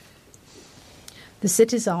 The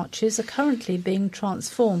city's arches are currently being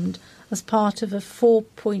transformed as part of a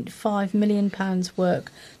 £4.5 million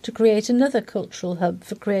work to create another cultural hub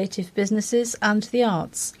for creative businesses and the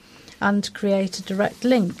arts, and create a direct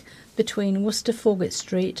link between Worcester Foregate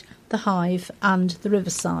Street, the Hive and the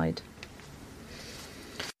Riverside.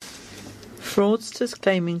 Fraudsters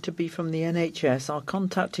claiming to be from the NHS are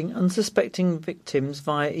contacting unsuspecting victims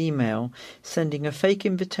via email, sending a fake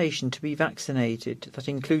invitation to be vaccinated that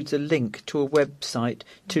includes a link to a website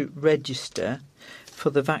to register for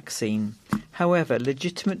the vaccine. However,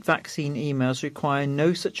 legitimate vaccine emails require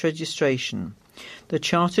no such registration. The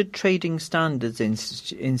Chartered Trading Standards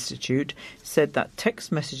Institute said that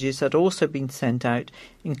text messages had also been sent out,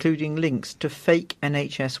 including links to fake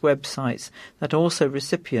NHS websites that asked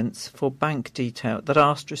recipients for bank details,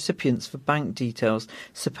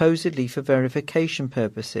 supposedly for verification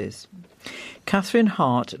purposes. Catherine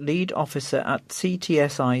Hart, lead officer at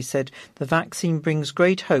CTSI, said the vaccine brings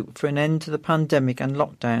great hope for an end to the pandemic and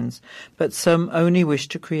lockdowns, but some only wish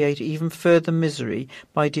to create even further misery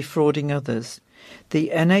by defrauding others.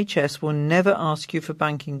 The NHS will never ask you for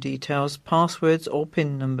banking details, passwords or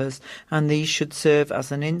PIN numbers, and these should serve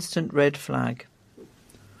as an instant red flag.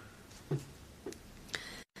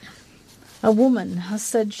 A woman has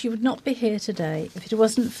said she would not be here today if it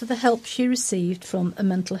wasn't for the help she received from a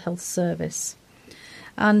mental health service.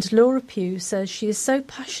 And Laura Pugh says she is so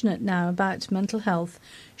passionate now about mental health,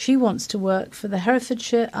 she wants to work for the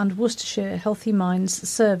Herefordshire and Worcestershire Healthy Minds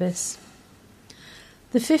service.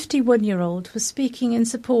 The 51-year-old was speaking in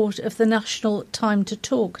support of the National Time to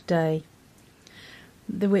Talk Day,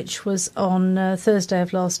 which was on Thursday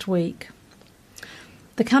of last week.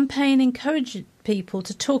 The campaign encouraged people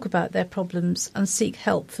to talk about their problems and seek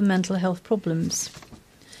help for mental health problems.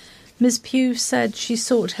 Ms Pugh said she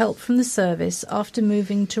sought help from the service after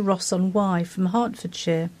moving to Ross-on-Wye from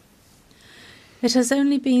Hertfordshire. It has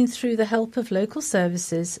only been through the help of local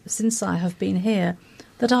services since I have been here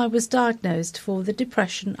that I was diagnosed for the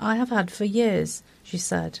depression I have had for years, she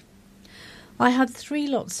said. I had 3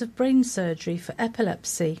 lots of brain surgery for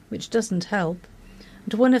epilepsy, which doesn't help,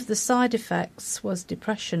 and one of the side effects was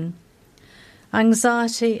depression.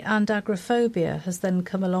 Anxiety and agoraphobia has then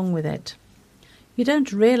come along with it. You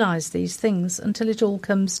don't realise these things until it all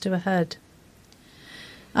comes to a head.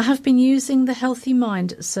 I have been using the Healthy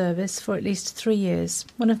Mind service for at least 3 years.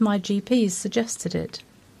 One of my GPs suggested it.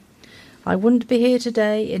 I wouldn't be here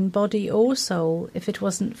today in body or soul if it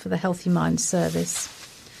wasn't for the Healthy Mind service.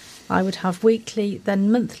 I would have weekly,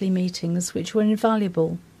 then monthly meetings which were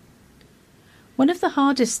invaluable. One of the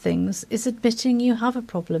hardest things is admitting you have a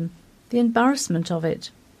problem, the embarrassment of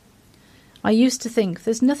it. I used to think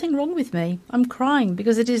there's nothing wrong with me. I'm crying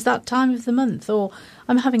because it is that time of the month, or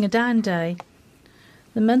I'm having a down day.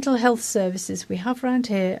 The mental health services we have round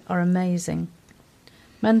here are amazing.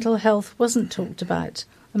 Mental health wasn't talked about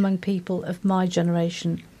among people of my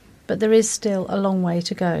generation, but there is still a long way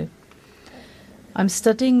to go. I'm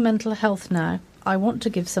studying mental health now. I want to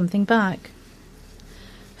give something back.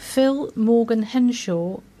 Phil Morgan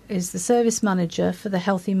Henshaw is the service manager for the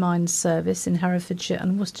Healthy Minds service in Herefordshire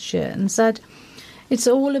and Worcestershire, and said it's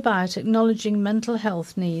all about acknowledging mental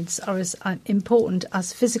health needs are as important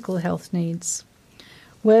as physical health needs.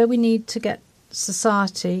 Where we need to get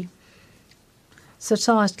societally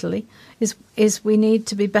is we need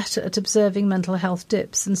to be better at observing mental health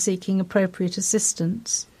dips and seeking appropriate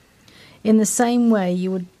assistance. In the same way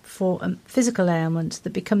you would for a physical ailment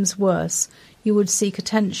that becomes worse, you would seek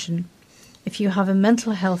attention. If you have a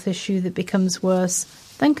mental health issue that becomes worse,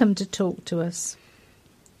 then come to talk to us.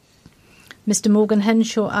 Mr. Morgan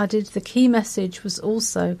Henshaw added the key message was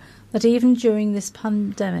also that even during this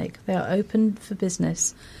pandemic they are open for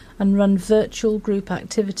business and run virtual group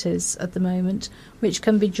activities at the moment which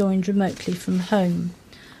can be joined remotely from home.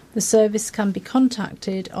 The service can be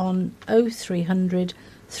contacted on 0300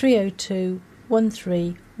 302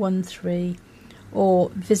 1313 or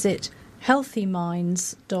visit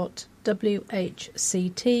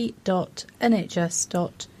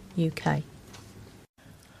healthyminds.whct.nhs.uk.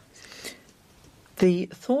 The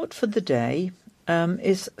thought for the day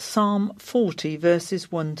is Psalm 40,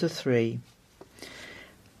 verses 1 to 3.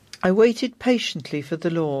 I waited patiently for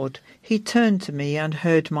the Lord. He turned to me and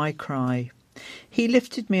heard my cry. He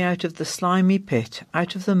lifted me out of the slimy pit,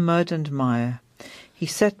 out of the mud and mire. He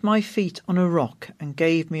set my feet on a rock and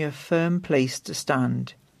gave me a firm place to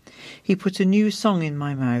stand. He put a new song in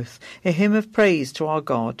my mouth, a hymn of praise to our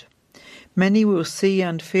God. Many will see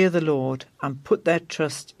and fear the Lord and put their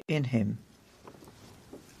trust in him.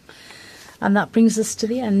 And that brings us to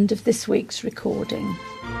the end of this week's recording.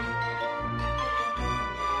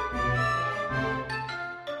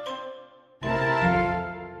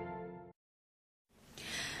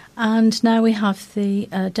 And now we have the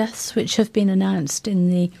deaths which have been announced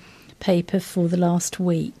in the paper for the last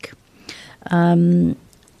week.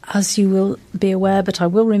 As you will be aware, but I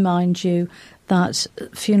will remind you that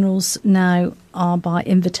funerals now are by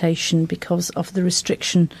invitation because of the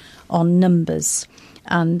restriction on numbers.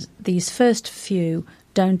 And these first few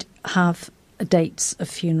don't have dates of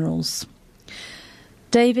funerals.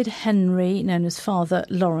 David Henry, known as Father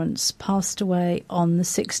Lawrence, passed away on the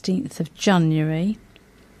 16th of January.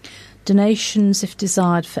 Donations, if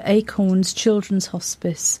desired, for Acorns Children's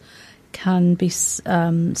Hospice can be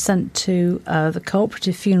sent to the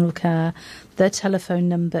Cooperative Funeral Care. Their telephone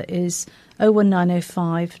number is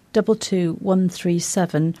 01905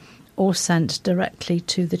 22137 or sent directly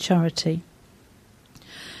to the charity.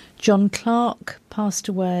 John Clark passed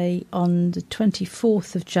away on the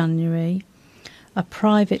 24th of January. A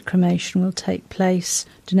private cremation will take place.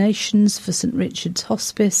 Donations for St Richard's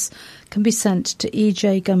Hospice can be sent to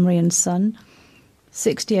E.J. Gumry & Son,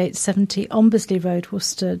 6870 Ombersley Road,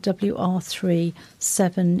 Worcester, WR3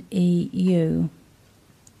 7EU.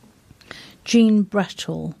 Jean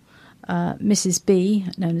Brettle, Mrs B,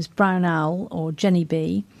 known as Brown Owl or Jenny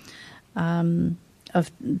B,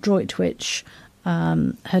 of Droitwich.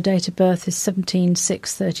 Her date of birth is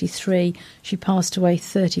 17/6/33. She passed away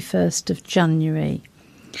 31st of January.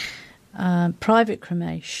 Private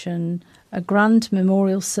cremation, a grand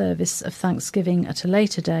memorial service of Thanksgiving at a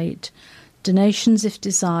later date. Donations, if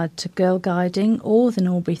desired, to Girl Guiding or the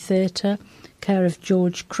Norbury Theatre, care of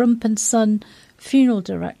George Crump and Son, funeral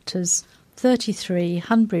directors, 33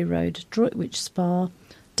 Hanbury Road, Droitwich Spa,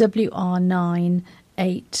 WR9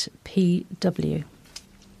 8PW.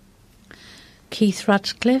 Keith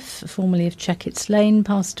Radcliffe, formerly of Checketts Lane,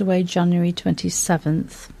 passed away January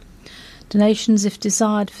 27th. Donations, if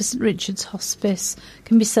desired, for St Richard's Hospice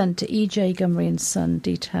can be sent to E.J. Gumry & Son,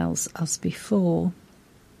 details as before.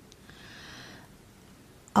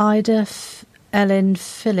 Ida Ellen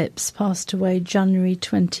Phillips passed away January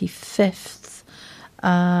 25th.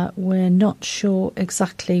 We're not sure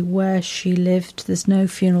exactly where she lived. There's no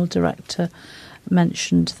funeral director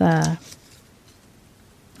mentioned there.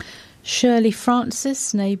 Shirley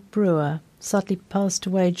Francis, née Brewer, sadly passed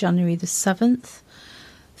away January the 7th.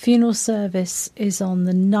 Funeral service is on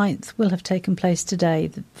the 9th, will have taken place today,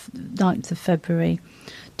 the 9th of February.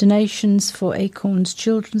 Donations for Acorns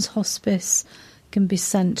Children's Hospice can be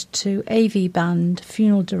sent to AV Band,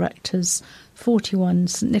 Funeral Directors, 41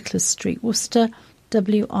 St Nicholas Street, Worcester,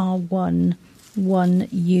 WR1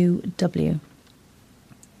 1UW.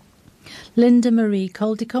 Linda Marie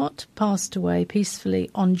Caldicott passed away peacefully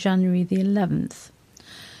on January the 11th.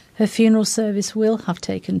 Her funeral service will have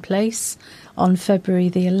taken place on February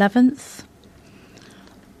the 11th.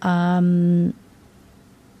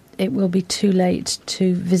 It will be too late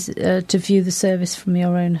to view the service from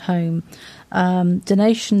your own home.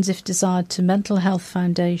 Donations, if desired, to Mental Health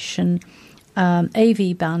Foundation,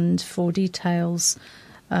 AV Band for details,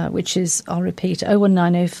 which is, I'll repeat,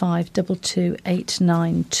 01905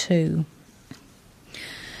 22892.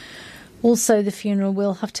 Also, the funeral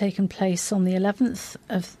will have taken place on the 11th,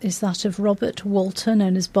 is that of Robert Walter,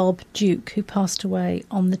 known as Bob Duke, who passed away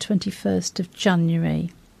on the 21st of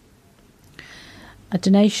January.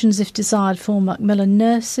 Donations, if desired, for Macmillan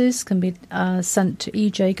nurses can be sent to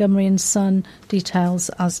E.J. Gumry & Son, details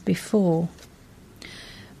as before.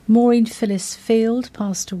 Maureen Phyllis Field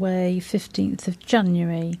passed away 15th of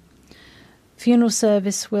January. Funeral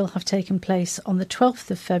service will have taken place on the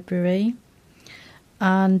 12th of February.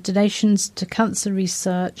 And donations to cancer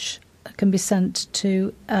research can be sent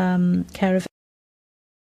to care of